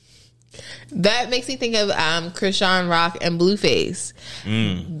mad. That makes me think of Krishan Rock and Blueface.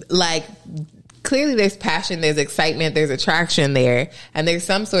 Like, clearly there's passion, there's excitement, there's attraction there, and there's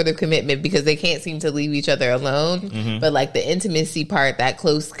some sort of commitment because they can't seem to leave each other alone. But like the intimacy part, that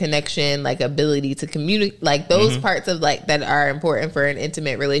close connection, like ability to communicate, like those parts of like that are important for an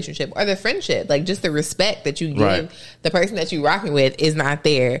intimate relationship, or the friendship, like just the respect that you give the person that you're rocking with is not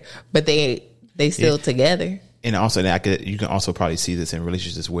there, but they still together. And also, you can also probably see this in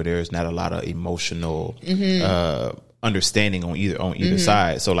relationships where there's not a lot of emotional understanding on either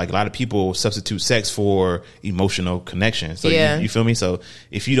side. So like a lot of people substitute sex for emotional connection. So you feel me? So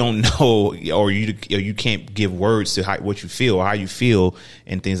if you don't know, or you can't give words to what you feel or how you feel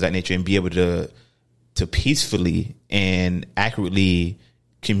and things of that nature, and be able to peacefully and accurately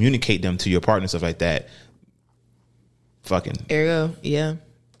communicate them to your partner, stuff like that. Fucking. There you go. Yeah.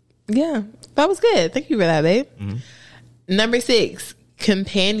 Yeah. That was good. Thank you for that, babe. Number 6,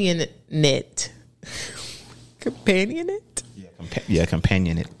 companionate. Companionate? Yeah,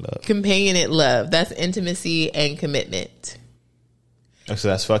 Companionate love. Companionate love. That's intimacy and commitment. Oh, so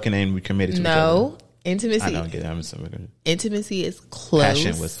that's fucking and we committed to each other. No, intimacy. I don't get it. Intimacy is close.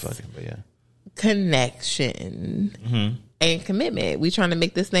 Passion was fucking, but yeah. Connection and commitment. We trying to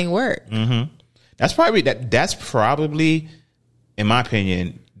make this thing work. That's probably, in my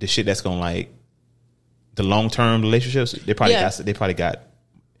opinion, the shit that's gonna like the long term relationships. They probably got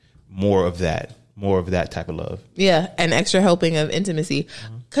more of that type of love. Yeah, an extra helping of intimacy.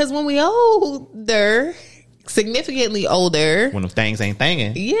 Because when we older, significantly older, When the things ain't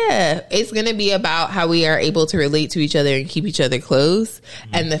thinging. yeah, it's going to be about how we are able to relate to each other and keep each other close.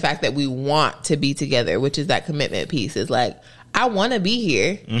 And the fact that we want to be together, which is that commitment piece, is like, I want to be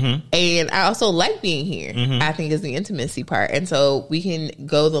here. And I also like being here, I think is the intimacy part. And so we can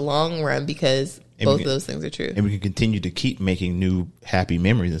go the long run because both of those things are true. And we can continue to keep making new happy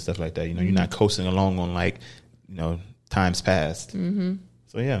memories and stuff like that. You know, you're not coasting along on like, you know, times past.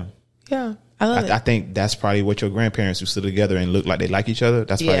 So yeah. Yeah, I love it. I think that's probably what your grandparents who stood together and look like they like each other.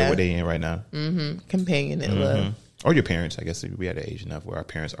 That's probably what they in right now. Companion and love. Or your parents. I guess we had an age enough where our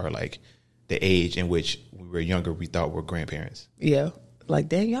parents are like the age in which when we were younger, we thought were grandparents. Yeah. Like,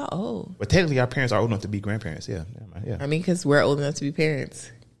 dang, y'all old. But technically, our parents are old enough to be grandparents. Yeah. I mean, because we're old enough to be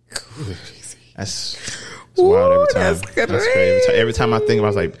parents. That's wild every time. That's crazy. Every time I think about it, I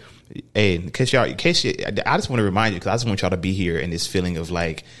was like, hey, in case I just want to remind you, because I just want y'all to be here in this feeling of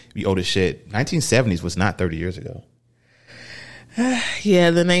like, we old as shit. 1970s was not 30 years ago.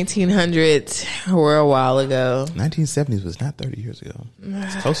 Yeah, the 1900s were a while ago. 1970s was not 30 years ago.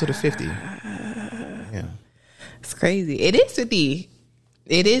 It's closer to 50. Yeah. It's crazy. It is 50.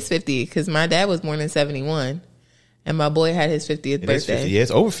 It is 50 because my dad was born in 71 and my boy had his 50th birthday. Is 50. Yeah,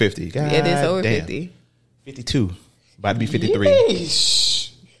 it's over 50. God it is over damn. 50. 52. About to be 53.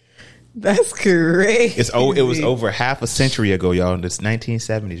 Yeesh. That's crazy. It was over half a century ago, y'all. It's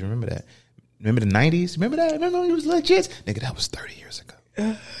 1970s. Remember that? Remember the 90s? Remember that? Remember it was legit? Nigga, that was 30 years ago.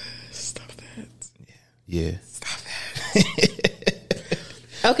 Stop that. Yeah. Stop that.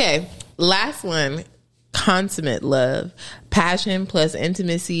 Okay, last one. Consummate love. Passion plus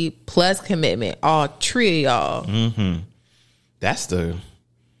intimacy plus commitment. All three of y'all. That's the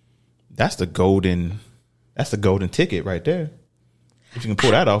golden ticket right there. If you can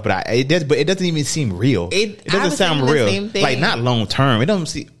pull that off, but it doesn't even seem real. It doesn't sound real. Like not long term. It don't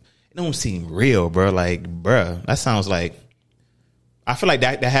seem real, bro. Like, bro, that sounds like. I feel like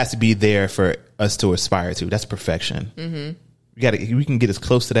that has to be there for us to aspire to. That's perfection. We can get as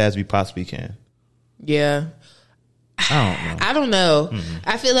close to that as we possibly can. Yeah. I don't know.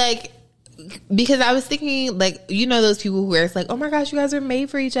 I feel like because I was thinking like, you know, those people where it's like, oh my gosh, you guys are made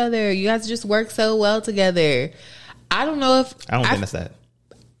for each other. You guys just work so well together. I don't know if I don't think that's that.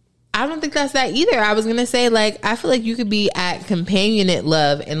 I don't think that's that either. I was gonna say like I feel like you could be at companionate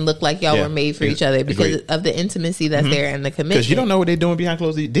love and look like y'all were made for each other because of the intimacy that's there and the commitment. Because you don't know what they're doing behind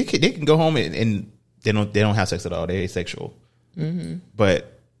closed doors. They can go home and they don't have sex at all. They're asexual.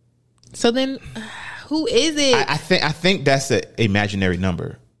 But so then, who is it? I think that's an imaginary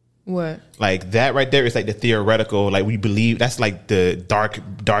number. What? Like that right there is like the theoretical. Like we believe that's like the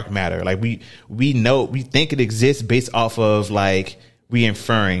dark matter. Like we think it exists based off of like we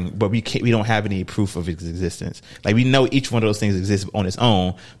inferring, but we don't have any proof of its existence. Like we know each one of those things exists on its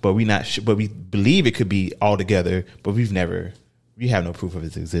own, but but we believe it could be all together, but we have no proof of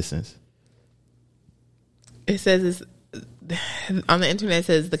its existence. It says it's on the internet. It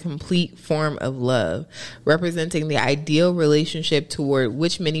says the complete form of love, representing the ideal relationship toward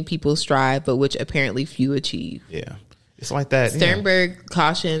which many people strive, but which apparently few achieve. Yeah. It's like that. Sternberg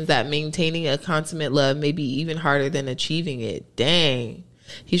cautions that maintaining a consummate love may be even harder than achieving it. Dang.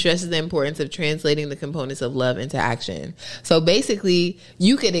 He stresses the importance of translating the components of love into action. So basically,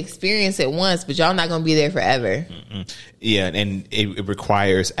 you could experience it once, but y'all not going to be there forever. Yeah, and it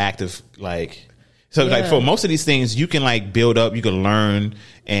requires active, like... So, like, for most of these things, you can, like, build up, you can learn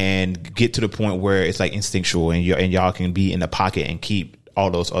and get to the point where it's, like, instinctual and y'all can be in the pocket and keep all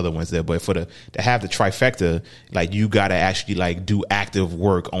those other ones there. But to have the trifecta, like, you got to actually, like, do active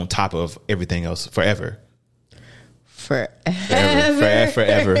work on top of everything else forever. Forever.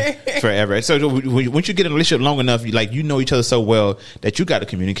 So once you get in a relationship long enough, you know each other so well that you got the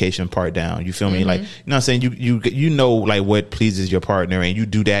communication part down. You feel me? Like, you know what I'm saying? You know like what pleases your partner, and you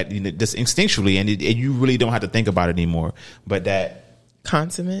do that just instinctually, and you really don't have to think about it anymore. But that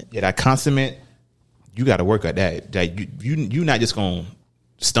consummate, you got to work at that. That you not just gonna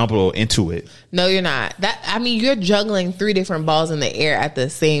stumble into it. No, you're not. You're juggling 3 different balls in the air at the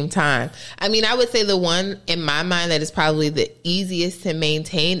same time. I mean, I would say the one in my mind that is probably the easiest to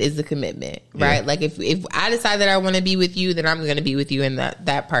maintain is the commitment, right? Yeah. Like if I decide that I want to be with you, then I'm going to be with you, and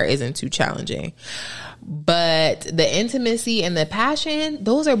that part isn't too challenging. But the intimacy and the passion,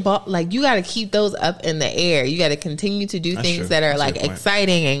 those are like, you got to keep those up in the air. You got to continue to do things that are like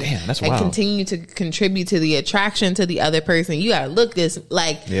exciting and continue to contribute to the attraction to the other person. You got to look this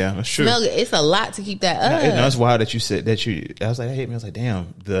like, that's true. Smell, it's a lot to keep that up. That's wild that you said that I was like, that hit me. I was like,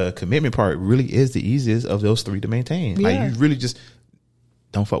 damn, the commitment part really is the easiest of those 3 to maintain. Yeah. Like, you really just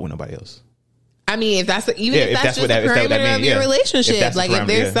don't fuck with nobody else. I mean, if that's just the parameter of your relationship, like if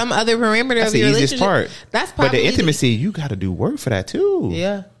there's some other parameter of your relationship, part. That's probably but the intimacy. You got to do work for that too.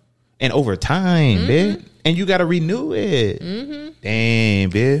 Yeah, and over time, bitch, and you got to renew it.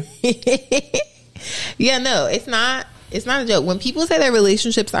 Damn, bitch. Yeah, no, it's not a joke. When people say that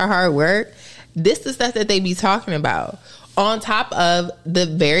relationships are hard work, this is the stuff that they be talking about. On top of the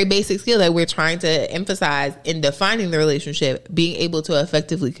very basic skill that we're trying to emphasize in defining the relationship, being able to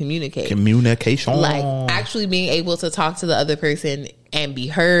effectively communicate. Communication. Like actually being able to talk to the other person and be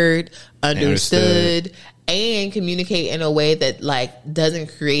heard, understood, and communicate in a way that like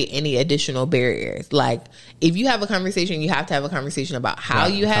doesn't create any additional barriers. Like if you have a conversation, you have to have a conversation about how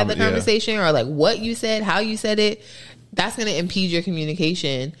you had the conversation or like what you said, how you said it. That's going to impede your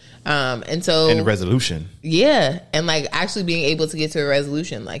communication. And the resolution. Yeah. And like actually being able to get to a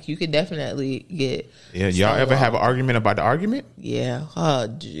resolution. Like you could definitely get. Yeah. Y'all ever have an argument about the argument? Yeah. Oh,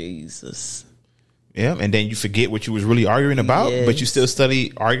 Jesus. Yeah. And then you forget what you was really arguing about, but you still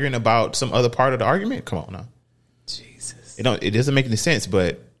study arguing about some other part of the argument? Come on now. Jesus. It doesn't make any sense,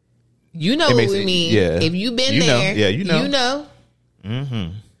 but. You know what we mean. Yeah. If you've been there. Yeah, you know. You know.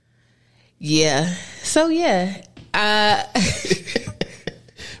 Mm-hmm. Yeah. So yeah. Flashback.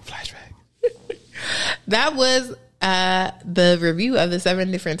 That was the review of the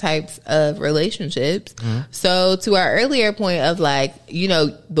 7 different types of relationships. So to our earlier point of like, you know,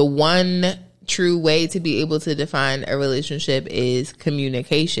 the one true way to be able to define a relationship is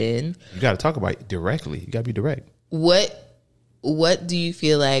communication. You got to talk about it directly. You got to be direct. What do you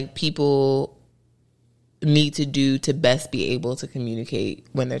feel like people need to do to best be able to communicate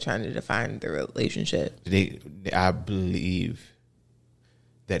when they're trying to define the relationship? I believe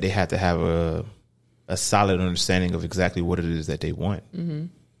that they have to have a solid understanding of exactly what it is that they want. Mm-hmm.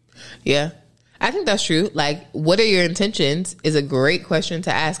 Yeah, I think that's true. Like, what are your intentions is a great question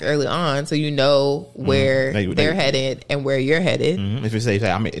to ask early on, so you know where they're headed and where you're headed. If you say,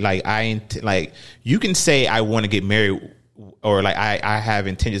 I mean, like you can say I want to get married. Or like I have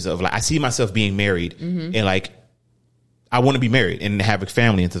intentions of like I see myself being married and like I want to be married and have a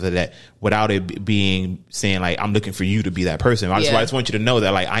family and stuff like that without it being saying like I'm looking for you to be that person. I just want you to know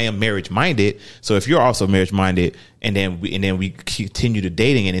that like I am marriage minded. So if you're also marriage minded and then we continue to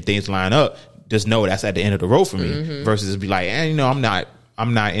dating and if things line up, just know that's at the end of the road for me. Versus be like, you know, I'm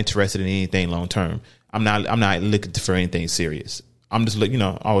not interested in anything long term. I'm not looking for anything serious. I'm just like, you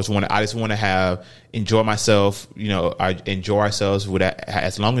know, I just want to enjoy myself, you know, I enjoy ourselves with that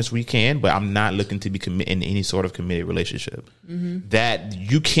as long as we can, but I'm not looking to be in any sort of committed relationship. That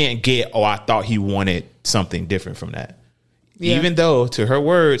you can't get, I thought he wanted something different from that. Yeah. Even though, to her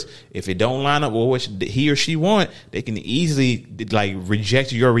words, if it don't line up with what he or she want, they can easily like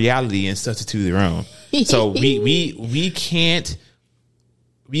reject your reality and substitute their own. So we can't,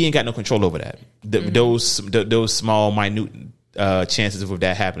 we ain't got no control over that. Those small, minute chances of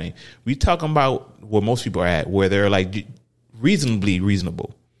that happening. We talking about where most people are at, where they're like reasonably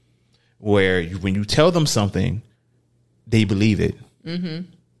reasonable, where when you tell them something, they believe it.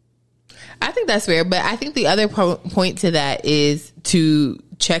 I think that's fair, but I think the other point to that is to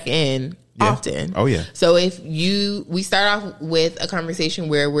check in often. Oh yeah. So if we start off with a conversation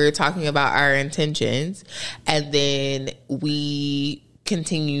where we're talking about our intentions, and then we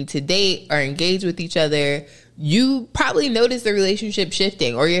continue to date or engage with each other, you probably notice the relationship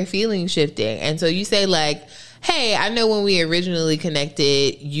shifting or your feelings shifting. And so you say like, hey, I know when we originally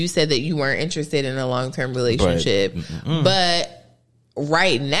connected, you said that you weren't interested in a long-term relationship, but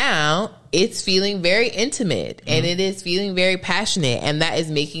right now it's feeling very intimate and it is feeling very passionate. And that is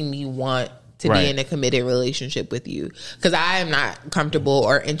making me want to be in a committed relationship with you, because I am not comfortable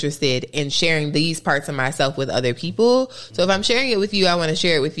or interested in sharing these parts of myself with other people. So if I'm sharing it with you, I want to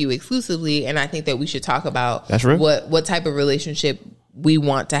share it with you exclusively. And I think that we should talk about what type of relationship we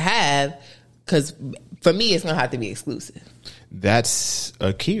want to have, Because for me, it's gonna have to be exclusive. That's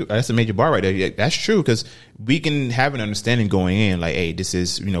a key. That's a major bar right there. Yeah, that's true, because we can have an understanding going in, like, hey, this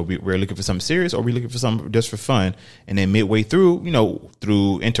is, we're looking for something serious, or we're looking for something just for fun. And then midway through,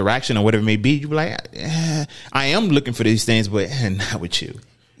 through interaction or whatever it may be, you be like, I am looking for these things, but not with you.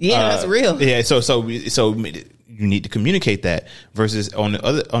 Yeah, that's real. Yeah, so you need to communicate that. Versus on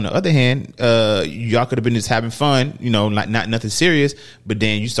the other hand, y'all could have been just having fun, not nothing serious. But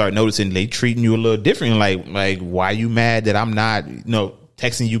then you start noticing they treating you a little different. Like why are you mad that I'm not,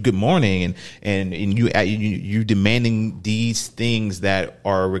 texting you good morning, and you demanding these things that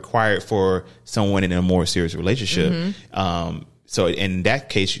are required for someone in a more serious relationship. So in that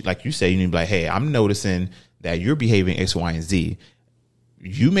case, like you say, you need to be like, hey, I'm noticing that you're behaving X, Y, and Z.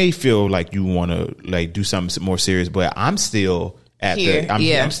 You may feel like you want to like do something more serious, but I'm still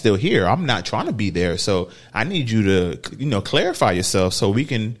I'm still here. I'm not trying to be there. So I need you to, clarify yourself so we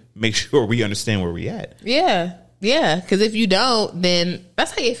can make sure we understand where we at. Yeah. Yeah. Because if you don't, then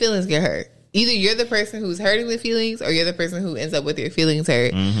that's how your feelings get hurt. Either you're the person who's hurting the feelings, or you're the person who ends up with your feelings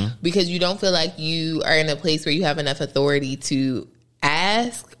hurt because you don't feel like you are in a place where you have enough authority to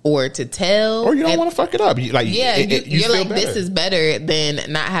ask or to tell, or you don't want to fuck it up. You're like, this is better than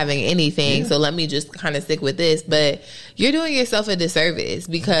not having anything. So let me just kind of stick with this. But you're doing yourself a disservice,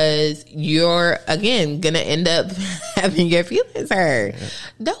 because you're again gonna end up having your feelings hurt.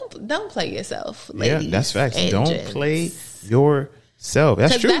 Don't play yourself, ladies. Yeah, that's facts. Don't play yourself.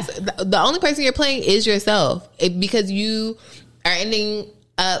 That's true. The only person you're playing is yourself, because you are ending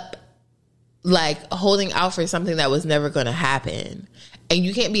up like holding out for something that was never going to happen. And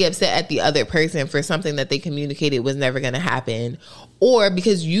you can't be upset at the other person for something that they communicated was never going to happen, or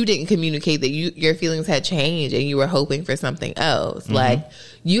because you didn't communicate that your feelings had changed and you were hoping for something else. Like,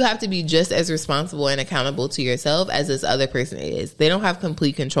 you have to be just as responsible and accountable to yourself as this other person is. They don't have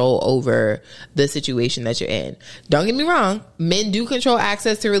complete control over the situation that you're in. Don't get me wrong. Men do control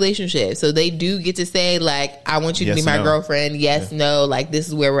access to relationships. So they do get to say, like, I want you to be my girlfriend. Yes, no, like, this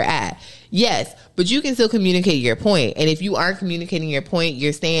is where we're at. Yes, but you can still communicate your point. And if you aren't communicating your point,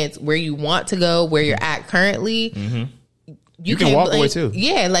 your stance, where you want to go, where you're at currently, you can walk away too.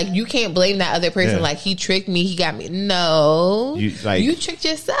 Yeah, like, you can't blame that other person. Like, he tricked me, he got me. No, you tricked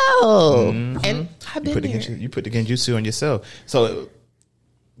yourself. And I've been there. You put the genjutsu on yourself. So,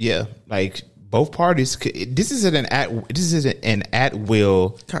 yeah, like, both parties. This is an at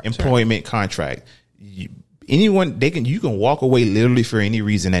will employment contract. Anyone, you can walk away literally for any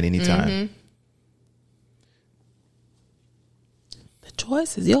reason at any time. The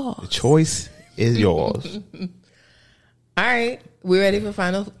choice is yours. The choice is yours. All right. We ready for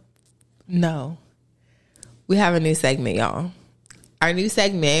final? No. We have a new segment, y'all. Our new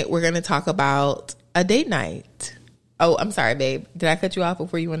segment, we're going to talk about a date night. Oh, I'm sorry, babe. Did I cut you off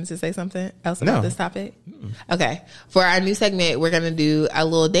before you wanted to say something else about this topic? Okay. For our new segment, we're going to do a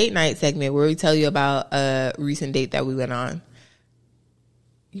little date night segment where we tell you about a recent date that we went on.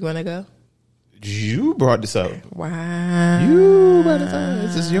 You want to go? You brought this up. Wow. You brought this up.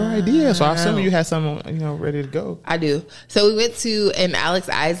 This is your idea. So I assume you had something, ready to go. I do. So we went to an Alex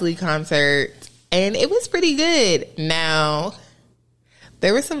Isley concert, and it was pretty good. Now,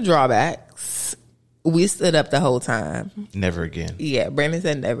 there were some drawbacks. We stood up the whole time. Never again. Yeah, Brandon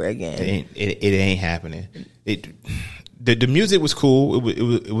said never again. It ain't happening. The music was cool.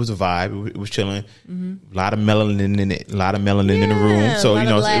 It was a vibe. It was chilling. A lot of melanin in it. A lot of melanin in the room. So it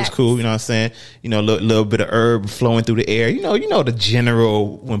was cool. You know what I'm saying? A little bit of herb flowing through the air. You know the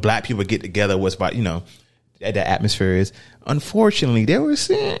general when black people get together. What's about the atmosphere is. Unfortunately, there was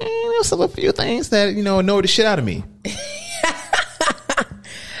a few things that annoyed the shit out of me.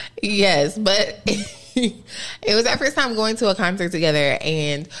 Yes, but it was our first time going to a concert together,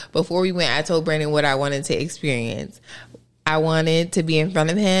 and before we went, I told Brandon what I wanted to experience. I wanted to be in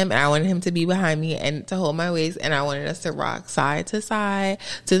front of him, and I wanted him to be behind me and to hold my waist, and I wanted us to rock side to side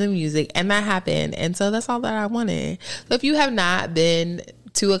to the music, and that happened. And so that's all that I wanted. So if you have not been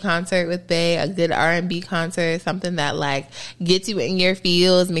to a concert with Bae, a good R&B concert, something that like gets you in your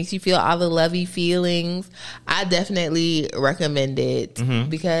feels, makes you feel all the lovey feelings, I definitely recommend it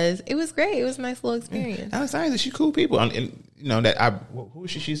because it was great. It was a nice little experience. Alex Isley, she's cool people, and who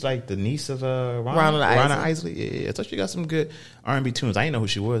is she? She's like the niece of Ronna Isley. Yeah, so she got some good R&B tunes. I didn't know who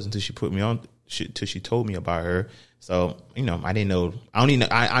she was until she put me on. Till she told me about her. So I didn't know.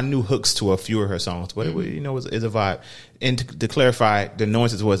 I knew hooks to a few of her songs, but it was a vibe. And to clarify, the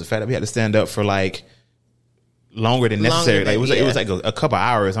annoyances was the fact that we had to stand up for like longer than necessary. It was like a couple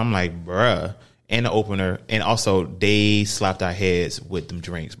hours. I'm like, bruh. And the opener, and also they slapped our heads with them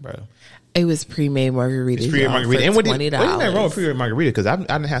drinks, bro. It was pre-made margaritas. It's pre-made margarita. And $20. wasn't that wrong with pre-made margarita? Because I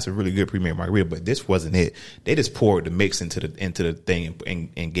didn't have some really good pre-made margarita, but this wasn't it. They just poured the mix into the thing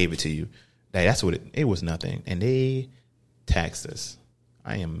and gave it to you. That's what it was. Nothing, and they taxed us.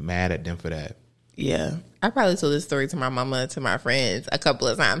 I am mad at them for that. Yeah, I probably told this story to my mama, to my friends a couple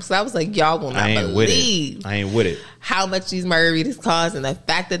of times. So I was like, y'all will not believe I ain't with it. How much these margaritas cost and the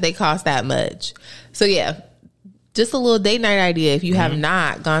fact that they cost that much. So yeah, just a little date night idea. If you have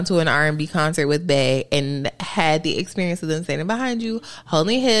not gone to an R&B concert with Bae and had the experience of them standing behind you,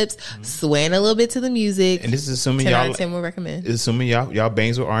 holding your hips, swaying a little bit to the music. And this is assuming 10 y'all out of 10 would recommend. It's assuming y'all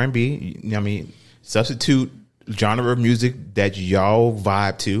bangs with R&B. I mean, substitute genre of music that y'all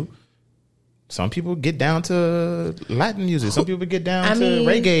vibe to. Some people get down to Latin music. Some people get down to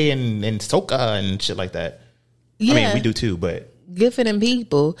reggae and soca and shit like that. Yeah. I mean, we do too, but good for them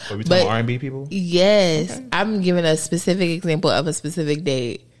people. are we talking R&B people? Yes. Okay. I'm giving a specific example of a specific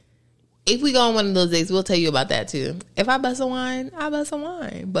date. If we go on one of those dates, we'll tell you about that too. If I bust a wine, I bust a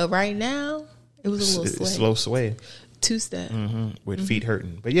wine. But right now, it was a little sway. Slow sway. Two-step. With feet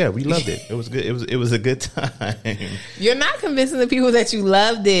hurting. But yeah, we loved it. It was good. It was a good time. You're not convincing the people that you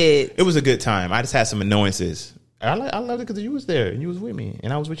loved it. It was a good time. I just had some annoyances. I loved it because you was there and you was with me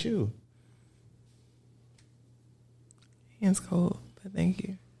and I was with you. It's cold, but thank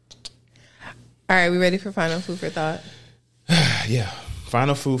you. All right, we ready for final food for thought? Yeah.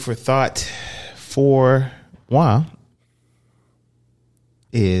 Final food for thought for Juan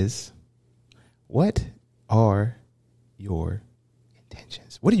is, what are your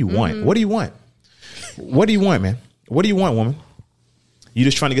intentions? What do you want? What do you want? What do you want, man? What do you want, woman? You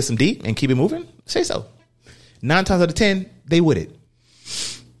just trying to get some deep and keep it moving? Say so. 9 times out of 10, they would it.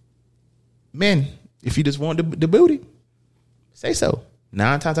 Men, if you just want the booty, say so.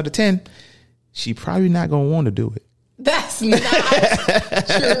 9 times out of 10, she probably not gonna want to do it. That's not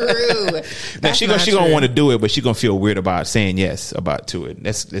true. Now she gonna want to do it, but she gonna feel weird about saying yes to it.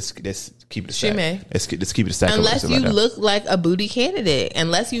 Let's keep it. She may. Let's keep it a stack. Unless you look like a booty candidate,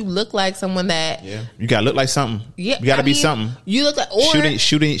 unless you look like someone that you gotta look like something. Yeah, you gotta be something. You look like or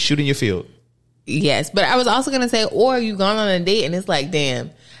shooting your field. Yes, but I was also gonna say, or you gone on a date and it's like, damn,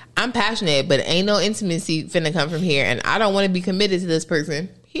 I'm passionate, but ain't no intimacy finna come from here, and I don't want to be committed to this person.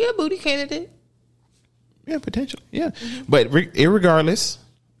 He a booty candidate. Yeah, potentially. Yeah, but irregardless,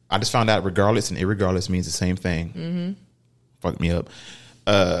 I just found out regardless and irregardless means the same thing. Fucked me up.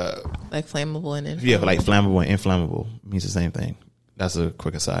 Like flammable and inflammable. Yeah, like flammable and inflammable means the same thing. That's a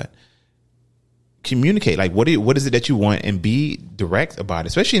quick aside. Communicate. Like, what is it that you want, and be direct about it.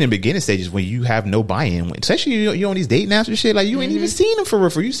 Especially in the beginning stages when you have no buy-in. Especially you on these dating apps and shit. Like, you ain't even seen them for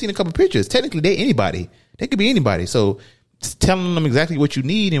real. You've seen a couple pictures. Technically, they anybody. They could be anybody. So, telling them exactly what you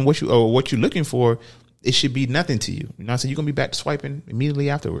need and what you're looking for, it should be nothing to you. You know what I'm saying? You're gonna be back to swiping immediately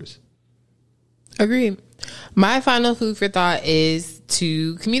afterwards. Agreed. My final food for thought is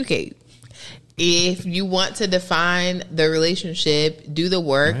to communicate. If you want to define the relationship, do the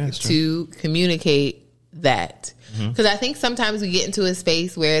work to communicate that. Because I think sometimes we get into a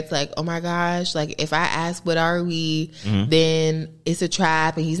space where it's like, oh my gosh, like if I ask what are we, then it's a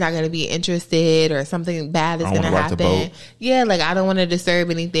trap and he's not going to be interested or something bad is going to happen. Yeah, like I don't want to disturb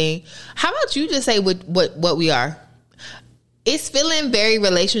anything. How about you just say what we are? It's feeling very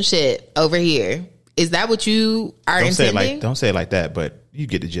relationship over here. Is that what you are intending? Don't say it like that, but you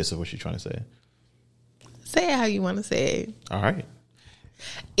get the gist of what you're trying to say. Say it how you want to say it. All right.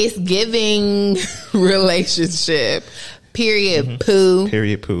 It's giving relationship. Period. Poo.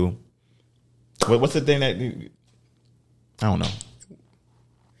 Period. Poo. What's the thing that I don't know?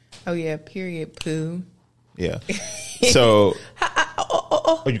 Oh yeah. Period. Poo. Yeah. So.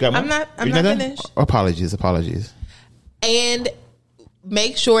 You got one? I'm not finished. Apologies. And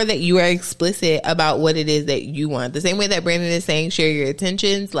make sure that you are explicit about what it is that you want. The same way that Brandon is saying, share your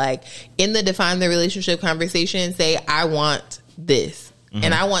intentions. Like in the define the relationship conversation, say, I want this.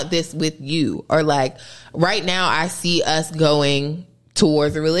 And I want this with you. Or like right now I see us going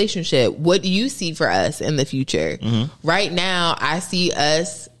towards a relationship. What do you see for us in the future? Right now I see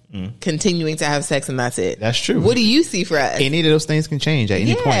us continuing to have sex and that's it. That's true. What do you see for us? Any of those things can change at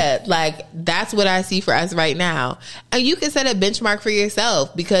any point. Yeah, like that's what I see for us right now. And you can set a benchmark for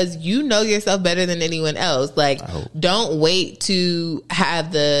yourself because you know yourself better than anyone else. Like don't wait to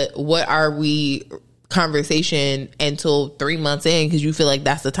have the what are we conversation until 3 months in because you feel like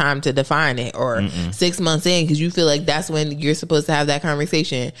that's the time to define it, or 6 months in because you feel like that's when you're supposed to have that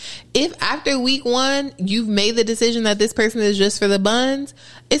conversation. If after week 1 you've made the decision that this person is just for the buns,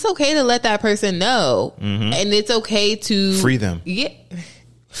 it's okay to let that person know, and it's okay to free them. Yeah,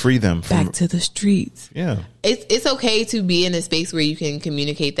 Free them from back to the streets. Yeah. It's okay to be in a space where you can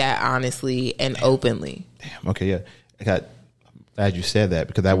communicate that honestly and openly. Damn. Okay. Yeah. I'm glad you said that,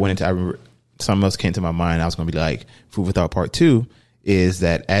 because I remember something else came to my mind. I was going to be like, food for thought part 2 is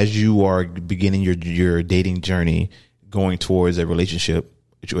that as you are beginning your dating journey, going towards a relationship,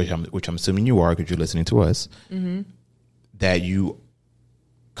 which I'm assuming you are because you're listening to us, that you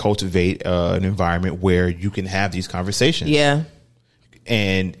cultivate an environment where you can have these conversations. Yeah.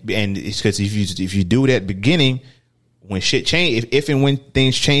 And it's because if you do it at the beginning, when shit change, if and when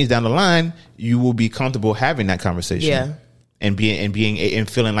things change down the line, you will be comfortable having that conversation. Yeah. And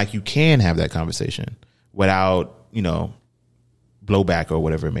feeling like you can have that conversation without, blowback or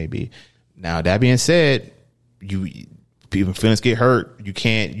whatever it may be. Now, that being said, people feelings get hurt. You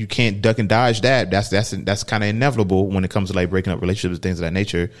can't duck and dodge that. That's kind of inevitable when it comes to like breaking up relationships and things of that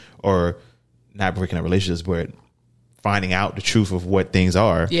nature, or not breaking up relationships, but finding out the truth of what things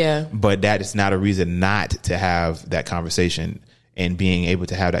are. Yeah. But that is not a reason not to have that conversation, and being able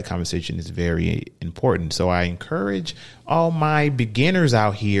to have that conversation is very important. So I encourage all my beginners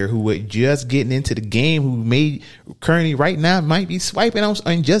out here who are just getting into the game, who may currently right now might be swiping on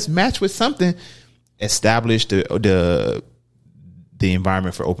and just match with something, establish the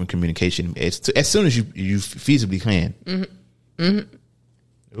environment for open communication as soon as you feasibly can. Mm-hmm.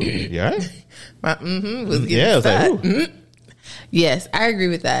 Mm-hmm. Ooh, yeah. My was yeah, I was like, mm-hmm. Yes, I agree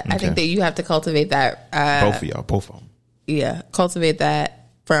with that. Okay. I think that you have to cultivate that. Both of them. Yeah, cultivate that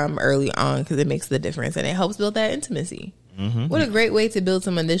from early on, because it makes the difference and it helps build that intimacy. Mm-hmm. What a great way to build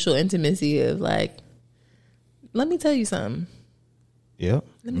some initial intimacy of like, let me tell you something. Yep.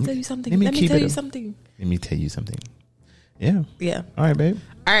 Let me tell you something. Let me tell you something. Let me tell you something. Yeah. Yeah. All right, babe.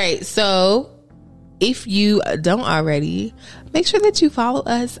 All right. So if you don't already, make sure that you follow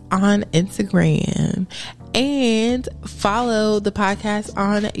us on Instagram and follow the podcast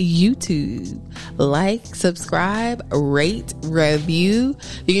on YouTube. Like, subscribe, rate, review.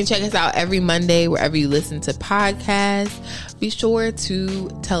 You can check us out every Monday wherever you listen to podcasts. Be sure to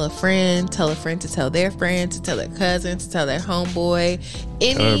tell a friend to tell their friend, to tell their cousin, to tell their homeboy.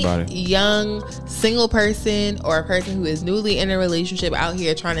 Any young single person or a person who is newly in a relationship out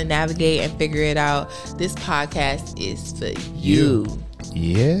here trying to navigate and figure it out, this podcast is for you.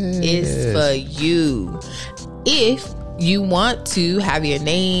 Yes. It's for you. If you want to have your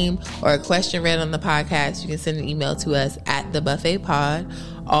name or a question read on the podcast, you can send an email to us at thebuffetpod,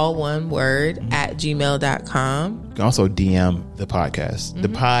 all one word, at gmail.com. You can also DM the podcast. Mm-hmm. The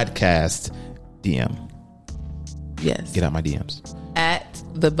podcast DM. Yes. Get out my DMs. At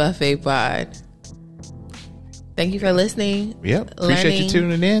the buffet pod. Thank you for listening. Yep. Appreciate you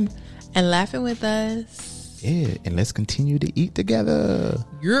tuning in. And laughing with us. Yeah. And let's continue to eat together.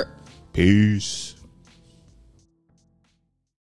 Yep. Peace.